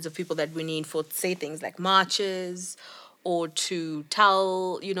or hundreds of people that we need for, say, things like marches, or to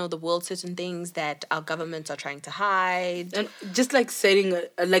tell, the world certain things that our governments are trying to hide. And just like setting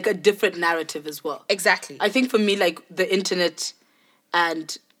a different narrative as well. Exactly. I think for me, like the internet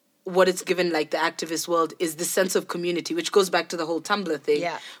and what it's given like the activist world is the sense of community, which goes back to the whole Tumblr thing.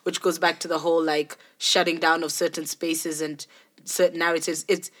 Yeah. Which goes back to the whole like shutting down of certain spaces and certain narratives.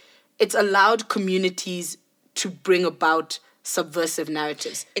 It's allowed communities to bring about subversive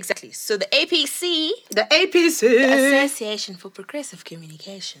narratives. Exactly. So the APC, The APC. the Association for Progressive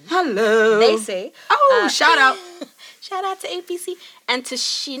Communication, Hello. they say, shout out. shout out to APC and to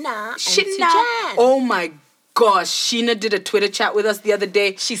Sheena and to Sheena. Jan. Oh my gosh, Sheena did a Twitter chat with us the other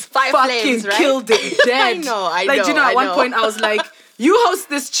day. She's fire fucking flames, right? killed it dead. I know, Like, at one point I was like, you host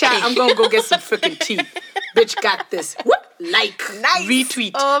this chat, I'm gonna go get some freaking tea. Bitch got this. What? Like, Nice.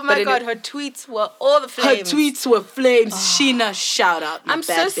 retweet. Oh my But God, her tweets were all the flames. her tweets were flames. Sheena, shout out. you I'm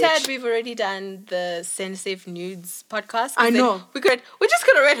so bad bitch. sad we've already done the Send Safe Nudes podcast. 'cause I then know. We just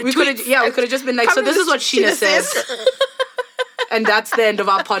could have read her We could have, tweets. yeah, we could have just been like, Come so to this is what Sheena Sheena says. And that's the end of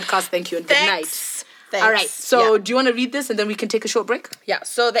our podcast. Thank you and good night. Thanks. All right, so Yeah. do you want to read this and then we can take a short break? Yeah,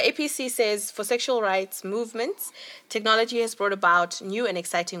 so the APC says for sexual rights movements, technology has brought about new and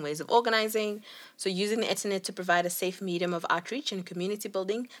exciting ways of organizing. So using the internet to provide a safe medium of outreach and community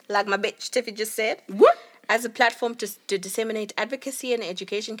building, like my bitch Tiffy just said, What? as a platform to disseminate advocacy and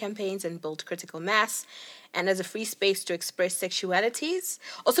education campaigns and build critical mass, and as a free space to express sexualities.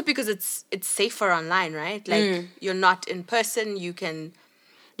 Also because it's safer online, right? Like you're not in person, you can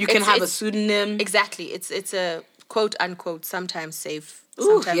have a pseudonym. Exactly. It's a quote unquote sometimes safe, Ooh,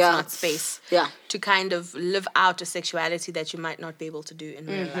 sometimes yeah. not space. Yeah. To kind of live out a sexuality that you might not be able to do in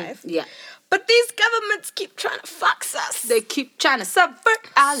real life. Yeah. But these governments keep trying to fuck us. They keep trying to subvert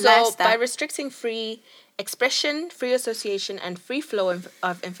our So lifestyle. by restricting free expression, free association, and free flow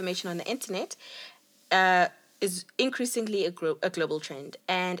of information on the internet, is increasingly a global trend,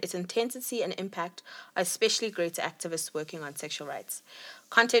 and its intensity and impact are especially great to activists working on sexual rights.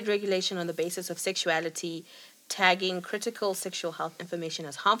 Content regulation on the basis of sexuality, tagging critical sexual health information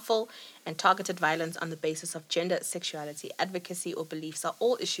as harmful, and targeted violence on the basis of gender, sexuality, advocacy, or beliefs are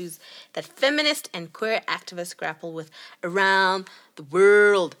all issues that feminist and queer activists grapple with around the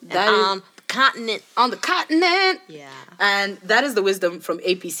world and on the continent. On the continent. Yeah. And that is the wisdom from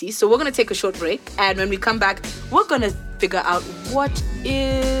APC. So we're going to take a short break. And when we come back, we're going to figure out what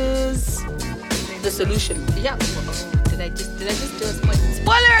is the solution. Yeah. Did I just do a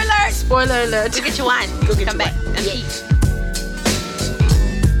spoiler alert? Spoiler alert. Go get your wine. Go get Come your back wine. and Yeah. eat.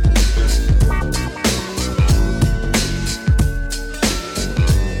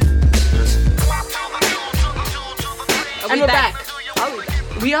 And we're back. Are we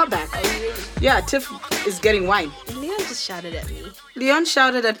back? We are back. Are we really? Yeah, Tiff is getting wine. Leon just shouted at me. Leon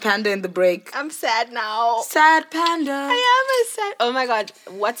shouted at Panda in the break. I'm sad now. Sad Panda. I am a sad. Oh my God.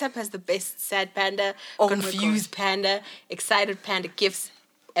 WhatsApp has the best sad panda, Oh my confused panda, excited panda gifts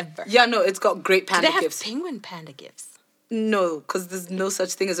ever. Yeah, no, it's got great Do panda they have gifts. penguin panda gifts? No, because there's no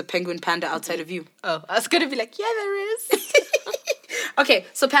such thing as a penguin panda outside of you. Oh, I was going to be like, yeah, there is. Okay,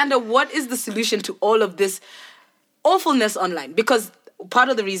 so Panda, what is the solution to all of this awfulness online? Because part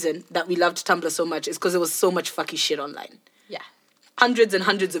of the reason that we loved Tumblr so much is because there was so much fucky shit online. Yeah. Hundreds and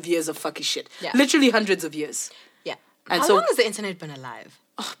hundreds of years of fucky shit. Yeah. Literally hundreds of years. Yeah. And How so- long has the internet been alive?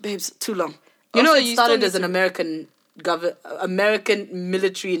 Oh, babes, too long. Also, It you started still as need an American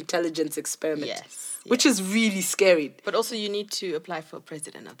military intelligence experiment. Yes. Which is really scary. But also you need to apply for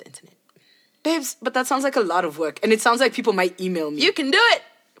president of the internet. Babes, but that sounds like a lot of work. And it sounds like people might email me. You can do it.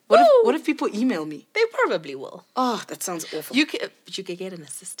 What if people email me? They probably will. Oh, that sounds awful. You could get an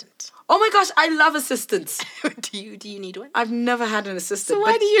assistant. Oh my gosh, I love assistants. Do you need one? I've never had an assistant. So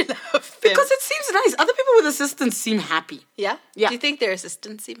why do you love them? Because it seems nice. Other people with assistants seem happy. Yeah? Yeah. Do you think their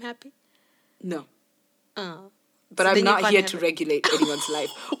assistants seem happy? No. Oh. But So I'm then you not can't here have to it. regulate anyone's life.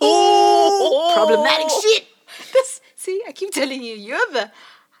 Oh! Problematic shit. See, I keep telling you, you're the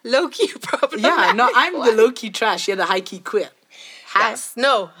low-key problematic Yeah, no, I'm one. the low-key trash. You're the high-key queer. Yes.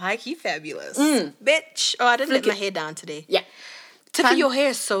 No, high-key fabulous. Bitch. Oh, I didn't let my hair down today. Yeah. Tiffy, your hair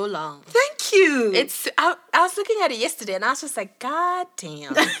is so long. Thank you. I was looking at it yesterday and I was just like, God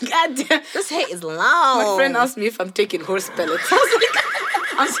damn. God damn. This hair is long. My friend asked me if I'm taking horse pellets. I was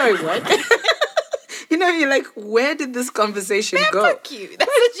like, I'm sorry, what? You know, you're like, where did this conversation go? Fuck you. That's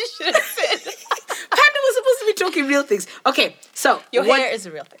what you should have said. Panda was supposed to be talking real things. Okay, so Your hair is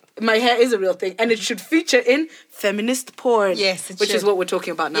a real thing. My hair is a real thing, and it should feature in feminist porn. Yes, it which is should. what we're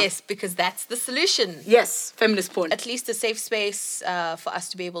talking about now. Yes, because that's the solution. Yes, feminist porn. At least a safe space for us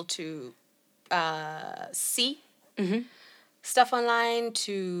to be able to see stuff online,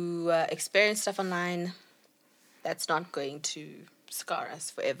 to experience stuff online. That's not going to scar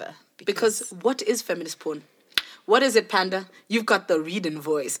us forever. Because what is feminist porn? What is it, Panda? You've got the reading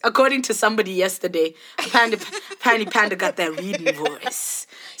voice. According to somebody yesterday, Panda got that reading voice.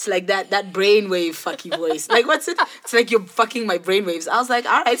 It's like that brainwave fucky voice. Like, what's it? It's like you're fucking my brainwaves. I was like,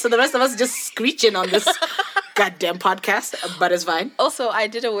 all right, so the rest of us are just screeching on this goddamn podcast, but it's fine. Also, I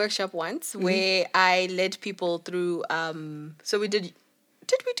did a workshop once where I led people through. So we did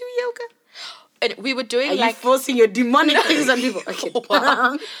we do yoga? And we were doing Are like you forcing your demonic things on people? Okay.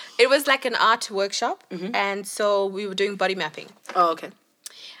 Wow. It was like an art workshop, and so we were doing body mapping. Oh, okay.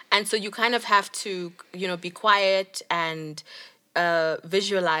 And so you kind of have to, be quiet and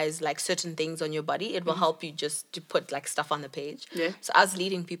visualize like certain things on your body. It will help you just to put like stuff on the page. Yeah. So I was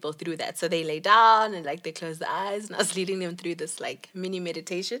leading people through that. So they lay down and like they close their eyes, and I was leading them through this like mini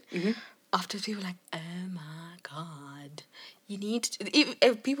meditation. After people were like, oh my God. You need to,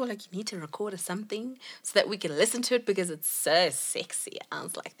 if people are like, you need to record or something so that we can listen to it because it's so sexy. I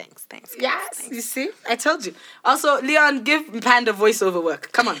was like, thanks. Yes, thanks. you see? I told you. Also, Leon, give Panda voiceover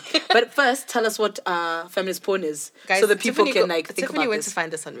work. Come on. But first, tell us what feminist porn is. Guys, so that people Tiffany can think Tiffany about went this. to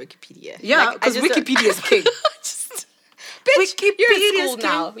find this on Wikipedia. Yeah, because Wikipedia is king. Bitch, you're in Wikipedia school is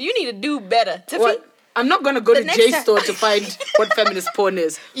now. You need to do better. Tiffany, What? I'm not going to go The to next J's time- store to find what feminist porn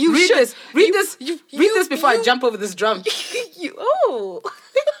is. You read should. this. Read You- this. you- read you- this before I you- jump over this drum.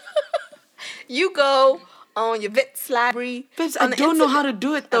 You go on your Vits library. Babes, on I the don't know internet. how to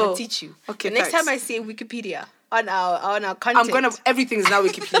do it I'm though. gonna teach you. Okay, The next thanks. time I see Wikipedia on our content, Everything is now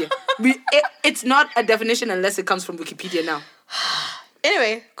Wikipedia. It's not a definition unless it comes from Wikipedia now.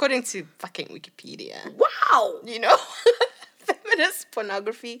 Anyway, according to fucking Wikipedia, Wow. feminist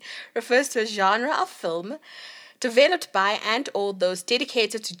pornography refers to a genre of film developed by and or those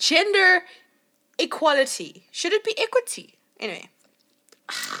dedicated to gender equality. Should it be equity? Anyway,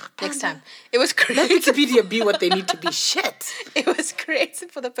 next time. It was Let created. Wikipedia be what they need to be. Shit. It was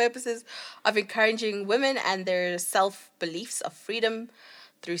created for the purposes of encouraging women and their self-beliefs of freedom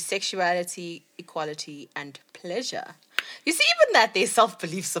through sexuality, equality, and pleasure. You see, even that their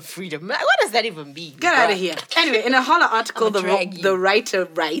self-beliefs of freedom. Like, what does that even mean? Get out of here. Anyway, in a Holla article, I'ma drag you. the writer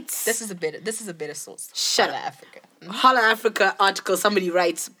writes... This is a better source. Shut Holla up. Africa. Holla Africa article, somebody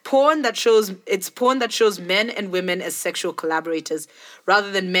writes, porn that shows men and women as sexual collaborators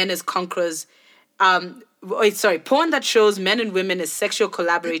rather than men as conquerors. Porn that shows men and women as sexual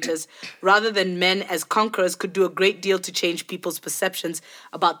collaborators rather than men as conquerors could do a great deal to change people's perceptions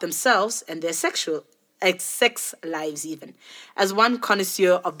about themselves and their sex lives even. As one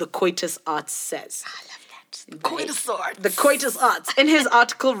connoisseur of the coitus arts says. I love that. The coitus arts. The coitus arts. In his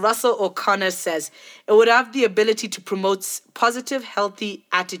article, Russell O'Connor says it would have the ability to promote positive, healthy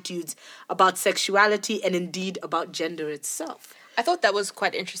attitudes about sexuality and indeed about gender itself. I thought that was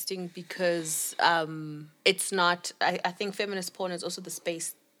quite interesting because it's not... I think feminist porn is also the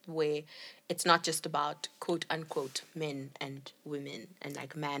space where it's not just about quote unquote men and women and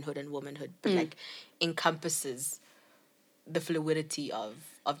like manhood and womanhood, but like encompasses the fluidity of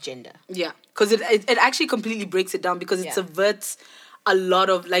gender. Yeah, because it actually completely breaks it down because it Yeah. subverts a lot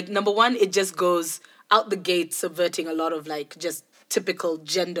of, like, number one, it just goes out the gate subverting a lot of, like, just typical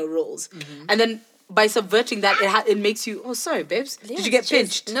gender roles. And then by subverting that, it makes you, oh, sorry, babes. Did you get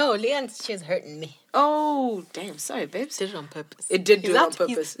pinched? No, Leon's chair's hurting me. Oh, damn, sorry, babes. Did it on purpose. It did He's do it on out to-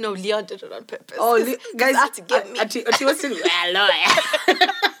 purpose. No, Leon did it on purpose. Oh, He's guys, out to get me. Auntie was saying, hello.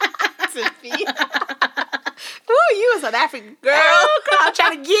 Ooh, you a South African girl. Girl, I'm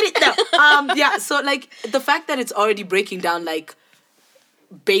trying to get it though. Yeah, so like the fact that it's already breaking down like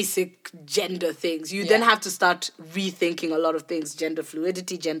basic gender things. You then have to start rethinking a lot of things, gender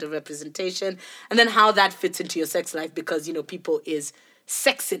fluidity, gender representation, and then how that fits into your sex life because, people is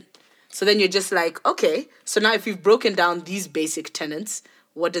sexing. So then you're just like, okay, so now if you've broken down these basic tenets,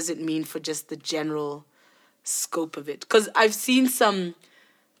 what does it mean for just the general scope of it? Because I've seen some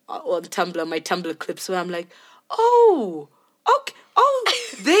on Tumblr, my Tumblr clips where I'm like, oh, okay,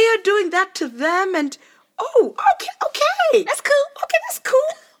 they are doing that to them, and okay, that's cool. Okay, that's cool.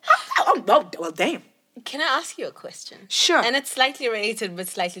 Well, damn. Can I ask you a question? Sure. And it's slightly related, but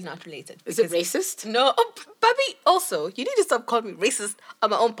slightly not related. Is it racist? No. Oh, Bobby, also, you need to stop calling me racist on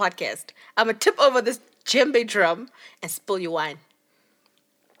my own podcast. I'm going to tip over this djembe drum and spill your wine.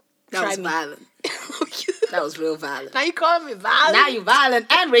 That was violent. That was real violent. Now you calling me violent? Now you're violent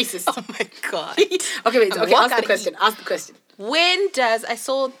and racist. Oh, my God. Okay, ask the question. When does... I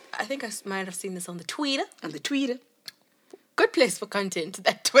think I might have seen this on the Twitter. On the Twitter. Good place for content,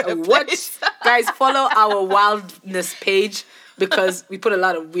 that Twitter place. Guys, follow our Wildness page because we put a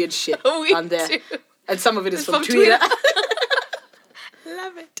lot of weird shit on there. Do. And some of it is from Twitter.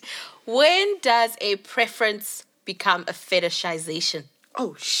 Love it. When does a preference become a fetishization?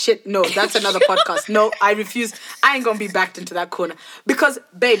 Oh, shit. No, that's another podcast. No, I refuse. I ain't going to be backed into that corner. Because,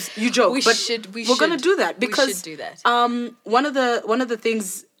 babes, you joke. We're going to do that. Because we should do that. One of the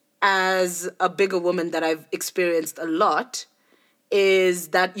things as a bigger woman that I've experienced a lot is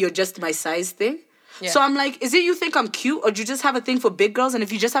that you're just my size thing. Yeah. So I'm like, is it you think I'm cute or do you just have a thing for big girls? And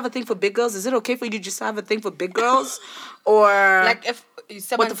if you just have a thing for big girls, is it okay for you to just have a thing for big girls? Or like if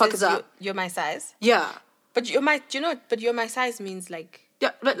someone what the fuck says is that? You're my size? Yeah. But you're my size means like...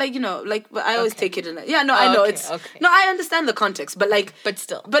 Yeah, but but I always take it in... Yeah, no, I know. No, I understand the context, but But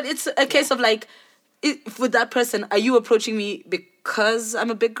still. But it's a case of with that person, are you approaching me because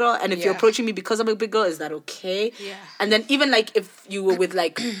I'm a big girl? And if you're approaching me because I'm a big girl, is that okay? Yeah. And then even if you were with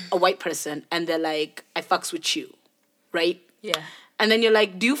a white person and they're like, I fucks with you, right? Yeah. And then you're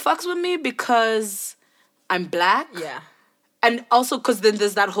like, do you fucks with me because I'm black? Yeah. And also because then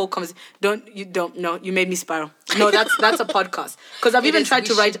there's that whole conversation. You made me spiral. No, that's a podcast. Because I've even tried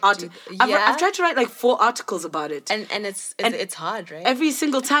to write I've tried to write 4 articles about it. And it's hard, right? Every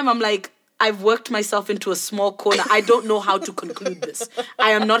single time I'm like, I've worked myself into a small corner. I don't know how to conclude this.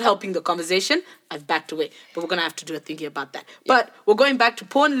 I am not helping the conversation. I've backed away. But we're going to have to do a thinking about that. Yeah. But we're going back to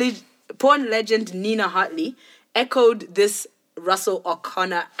porn legend Nina Hartley echoed this Russell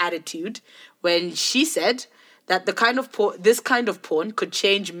O'Connor attitude when she said that this kind of porn could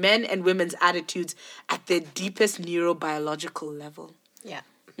change men and women's attitudes at their deepest neurobiological level. Yeah.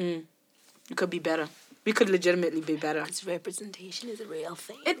 It could be better. We could legitimately be better. Because representation is a real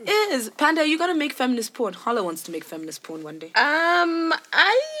thing. It is. Panda, you gotta make feminist porn. Holla wants to make feminist porn one day. I'm not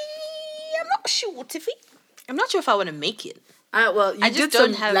sure, Tiffy. I'm not sure if I want to make it. Well, you did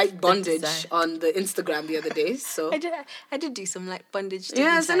some light bondage on the Instagram the other day, so I did do some light bondage.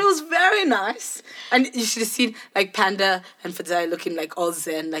 Yes, and it was very nice. And you should have seen Panda and Fadzai looking all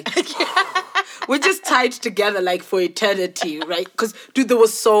zen, we're just tied together for eternity, right? Because dude, there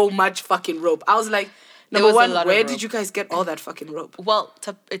was so much fucking rope. I was like, number one, where did you guys get all that fucking rope? Well,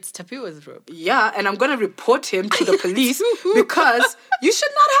 it's Tapua's rope. Yeah, and I'm gonna report him to the police because you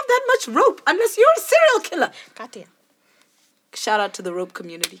should not have that much rope unless you're a serial killer. Goddamn. Shout out to the rope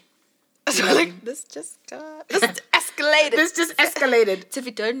community. This just escalated. This just escalated.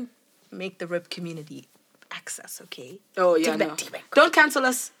 Tiffy, don't make the rope community access, okay? Oh yeah, no. Don't cancel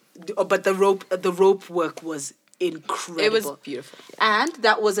us. But the rope work was incredible. It was beautiful. Yeah. And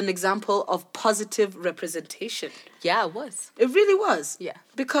that was an example of positive representation. Yeah, it was. It really was. Yeah.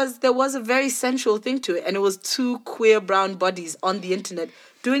 Because there was a very sensual thing to it, and it was 2 queer brown bodies on the internet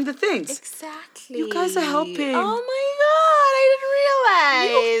doing the things. Exactly. You guys are helping. Oh my God, I didn't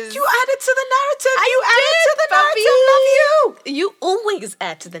realize. You added to the narrative. Love you. You always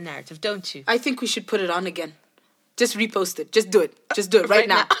add to the narrative, don't you? I think we should put it on again. Just repost it. Just do it. Just do it right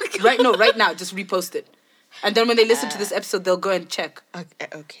now. Right now. Just repost it. And then when they listen to this episode, they'll go and check.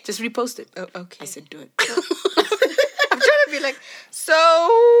 Okay. Just repost it. Oh, okay. I said do it. I'm trying to be like, so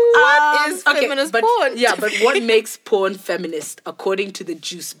what is feminist porn? Yeah, but what makes porn feminist according to the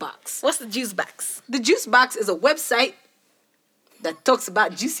Juice Box? What's the Juice Box? The Juice Box is a website that talks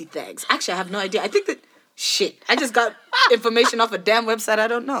about juicy things. Actually, I have no idea. I think that... Shit. I just got information off a damn website I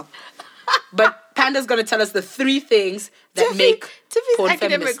don't know. But Panda's going to tell us the 3 things that make porn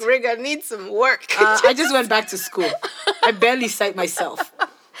academic feminist. rigor needs some work. I just went back to school. I barely cite myself.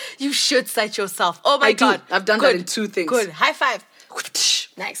 You should cite yourself. Oh my God. I've done that in 2 things. Good. High five.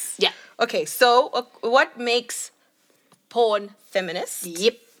 Nice. Yeah. Okay, so what makes porn feminist?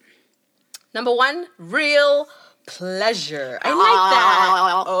 Yep. Number 1, real pleasure. I like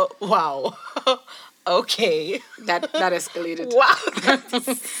that. Oh, wow. Okay. That escalated. Wow. I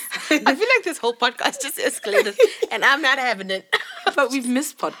feel like this whole podcast just escalated and I'm not having it. But we've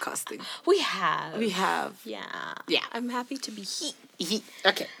missed podcasting. We have. Yeah. Yeah. I'm happy to be here.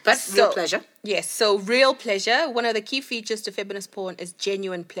 Okay, but real pleasure. Yes, so real pleasure. One of the key features to feminist porn is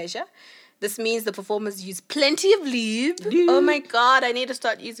genuine pleasure. This means the performers use plenty of lube. Oh my God, I need to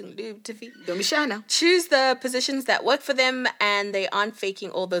start using lube, Tiffy. Don't be shy now. Choose the positions that work for them and they aren't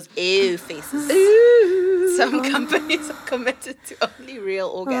faking all those ew faces. Some companies are committed to only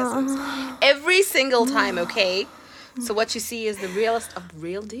real orgasms. Every single time, okay? So what you see is the realest of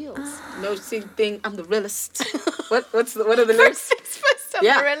real deals. No thing, I'm the realest. What are the lyrics? I'm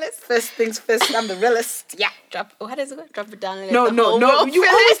the realest. First things first, I'm the realest. Yeah. How does it go? Drop it down and let No. the whole world You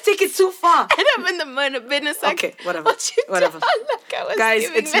feel always it. take it too far. And I'm in the moment of business. Like, Okay, whatever. Whatever. Like I was Guys,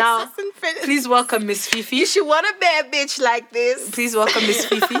 giving it's now. lessons in fitness. Please welcome Miss Fifi. You should want a bad bitch like this. Please welcome Miss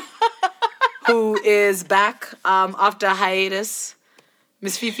Fifi, who is back after a hiatus.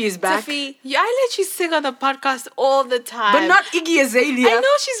 Miss Fifi is back. Tiffy, I let you sing on the podcast all the time. But not Iggy Azalea. I know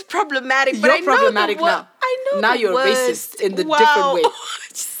she's problematic, but You're I know problematic the now. I know Now the you're words. racist in the different way.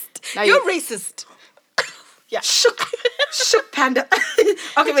 Now You're racist. Yeah. Shook Panda. Okay,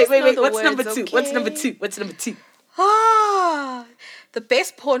 just know wait. the What's number words, two? okay? What's number two? The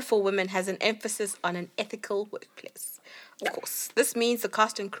best porn for women has an emphasis on an ethical workplace. Of course. This means the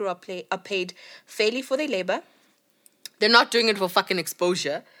cast and crew are paid fairly for their labor. They're not doing it for fucking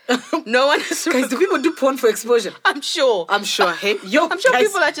exposure. No one is... Guys, do people do porn for exposure? I'm sure. Hey, yo, I'm sure guys,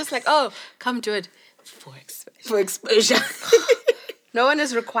 people are just like, oh, come do it for exposure. for exposure. No one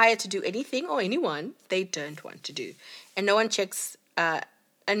is required to do anything or anyone they don't want to do. And no one checks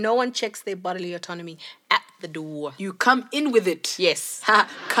their bodily autonomy at the door. You come in with it. Yes.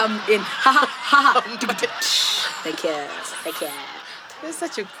 Come in. Take care. You're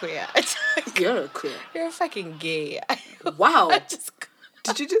such a queer. You're a queer. You're a fucking gay. Wow.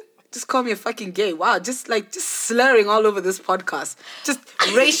 Did you just call me a fucking gay? Wow, just slurring all over this podcast. Just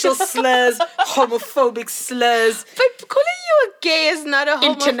racial slurs, homophobic slurs. But calling you a gay is not a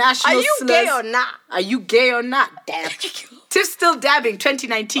International Are you slurs. gay or not? Are you gay or not? Dab. Tiff's still dabbing,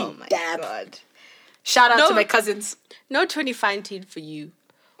 2019. Oh my Dab. God. Shout out No. to my cousins. No 2015 for you.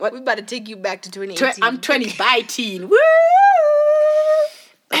 What? We about to take you back to 2018. I'm 20 by teen. Woo!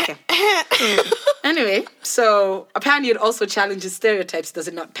 Okay. Anyway, so apparently it also challenges stereotypes, does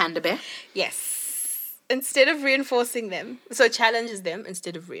it not, Panda Bear? Yes. Instead of reinforcing them. So it challenges them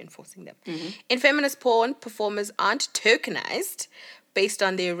instead of reinforcing them. Mm-hmm. In feminist porn, performers aren't tokenized based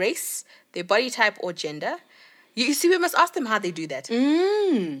on their race, their body type, or gender. You see, we must ask them how they do that.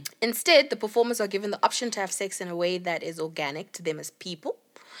 Instead, the performers are given the option to have sex in a way that is organic to them as people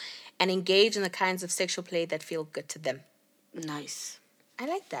and engage in the kinds of sexual play that feel good to them. Nice. I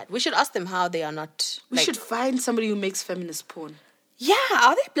like that. We should ask them how they are not... We should find somebody who makes feminist porn. Yeah,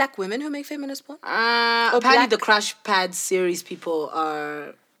 are there black women who make feminist porn? Apparently black- the Crash Pad series people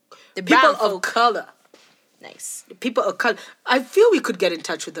are The people brown of folk. color. Nice. People of color. I feel we could get in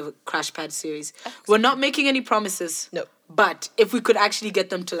touch with the Crash Pad series. We're not making any promises. No. But if we could actually get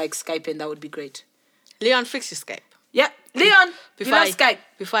them to Skype in, that would be great. Leon, fix your Skype. Yeah. Leon, you love Skype.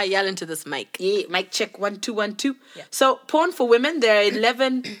 Before I yell into this mic. Yeah, mic check 1 2 1 2. Yeah. So porn for women, there are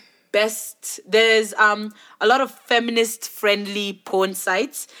 11 best. There's a lot of feminist friendly porn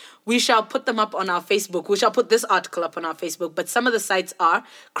sites. We shall put them up on our Facebook. We shall put this article up on our Facebook. But some of the sites are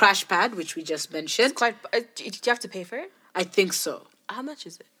Crash Pad, which we just mentioned. It's quite... did you have to pay for it? I think so. How much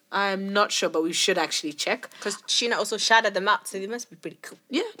is it? I'm not sure, but we should actually check. Because Sheena also shouted them out, so they must be pretty cool.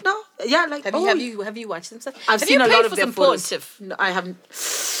 Yeah, no, yeah, Have you watched them stuff? I've Have seen you a paid lot of for their some porn, photos. Tiff? No, I haven't.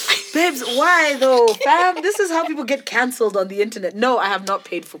 Babes, why though, fam? This is how people get cancelled on the internet. No, I have not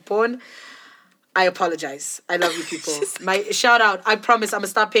paid for porn. I apologize. I love you people. My shout out. I promise I'm gonna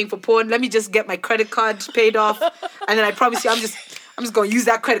start paying for porn. Let me just get my credit card paid off, and then I promise you I'm just gonna use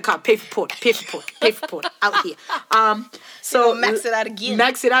that credit card. Pay for porn out here. So max it out again.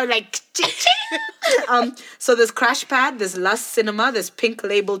 Max it out like. So there's Crash Pad. There's Lust Cinema. There's Pink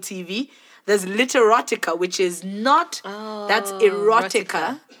Label TV. There's Literotica, which is not. That's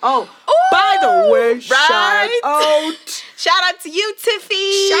erotica. Oh, by the way, Shout out to you,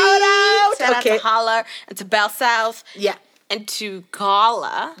 Tiffy. Shout out. Shout Okay. out to Holler and to Bell South. Yeah. And to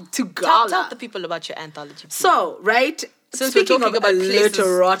Gala. Tell the people about your anthology. Please. So, right. Since we're Speaking talking of about places-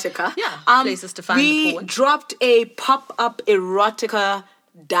 Literotica, places to find the we porn. dropped a pop-up erotica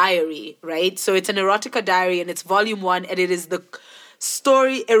diary, right? So it's an erotica diary, and it's volume 1, and it is the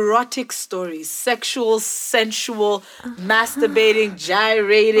erotic stories, sexual, sensual, masturbating,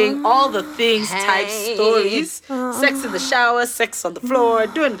 gyrating, all the things type stories. Sex in the shower, sex on the floor,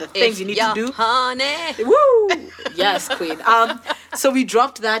 doing the things you need to do. Honey. Woo! Yes, queen. So we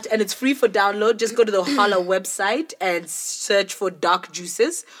dropped that and it's free for download. Just go to the Holla website and search for Dark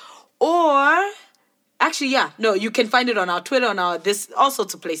Juices. Or actually, you can find it on our Twitter, on our all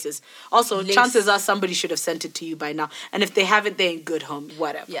sorts of places. Also, Links. chances are somebody should have sent it to you by now. And if they haven't, they're in good home,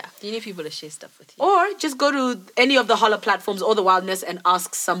 whatever. Yeah, you need people to share stuff with you. Or just go to any of the Holla platforms or the Wildness and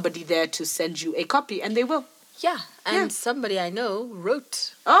ask somebody there to send you a copy, and they will. Yeah, and somebody I know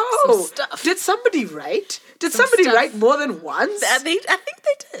wrote Oh, some stuff. did somebody write? Did Some somebody stuff. wait more than once? I think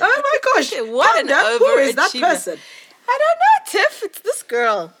they did. Oh my gosh! What an Panda, who is that overachievement. person? I don't know, Tiff. It's this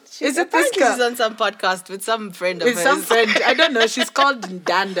girl. Is it this girl? She's on some podcast with some friend of With hers. some friend, I don't know. She's called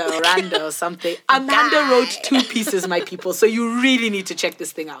Danda or Randa or something. Amanda wrote 2 pieces, my people. So you really need to check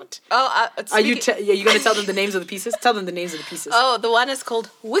this thing out. Oh, Are you going to tell them the names of the pieces? Tell them the names of the pieces. Oh, the one is called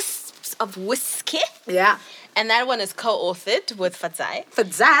Wisps of Whiskey. Yeah. And that one is co-authored with Fatzai.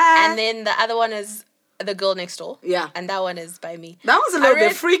 Fadzai. And then the other one is The Girl Next Door. Yeah. And that one is by me. That was a little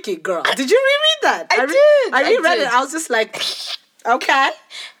bit freaky, girl. Did you reread that? I did. I reread did. it. I was just like, okay.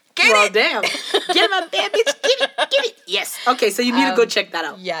 Get it. Damn. Get him up there, bitch. Get it. Yes. Okay, so you need to go check that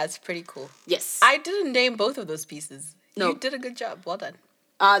out. Yeah, it's pretty cool. Yes. I didn't name both of those pieces. No. You did a good job. Well done.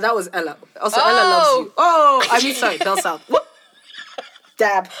 That was Ella. Also, Ella loves you. Oh, I mean, sorry, Bell South. Whoop.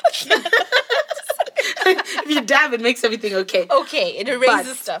 Dab. If you dab, it makes everything okay. Okay, it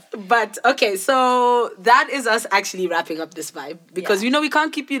erases stuff. But, okay, so that is us actually wrapping up this vibe. Because, we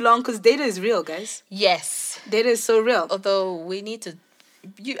can't keep you long because data is real, guys. Yes. Data is so real. Although we need to,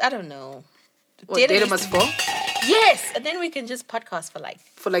 I don't know. What, data needs must to- fall? Yes, and then we can just podcast for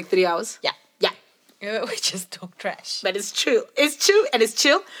For 3 hours? Yeah. Yeah. We just talk trash. But it's true. It's true and it's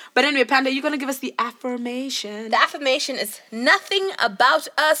chill. But anyway, Panda, you're going to give us the affirmation. The affirmation is nothing about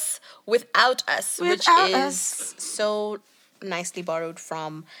us without us, which Without is us. so nicely borrowed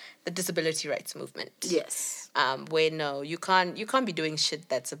from the disability rights movement. Yes. Where no, you can't be doing shit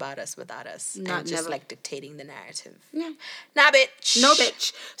that's about us without us. Not and just never. like dictating the narrative. Yeah. Nah, bitch. No,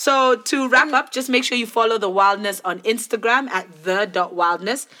 bitch. So to wrap up, just make sure you follow The Wildness on Instagram at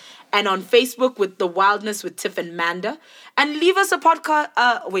the.wildness and on Facebook with The Wildness with Tiff and Manda. And leave us a podcast.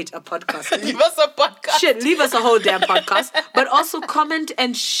 A podcast. Leave us a podcast. Shit, leave us a whole damn podcast. But also comment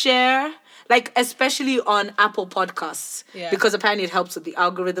and share, especially on Apple Podcasts. Yeah. Because apparently it helps with the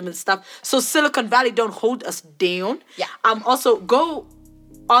algorithm and stuff. So Silicon Valley, don't hold us down. Yeah. Also, go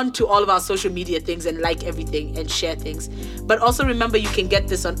onto all of our social media things and like everything and share things. But also remember, you can get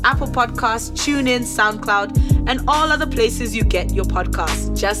this on Apple Podcasts, TuneIn, SoundCloud, and all other places you get your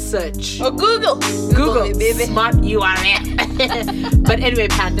podcasts. Just search. Or Google. Google. Me, baby. Smart URL. But anyway,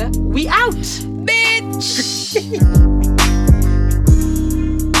 Panda, we out. Bitch.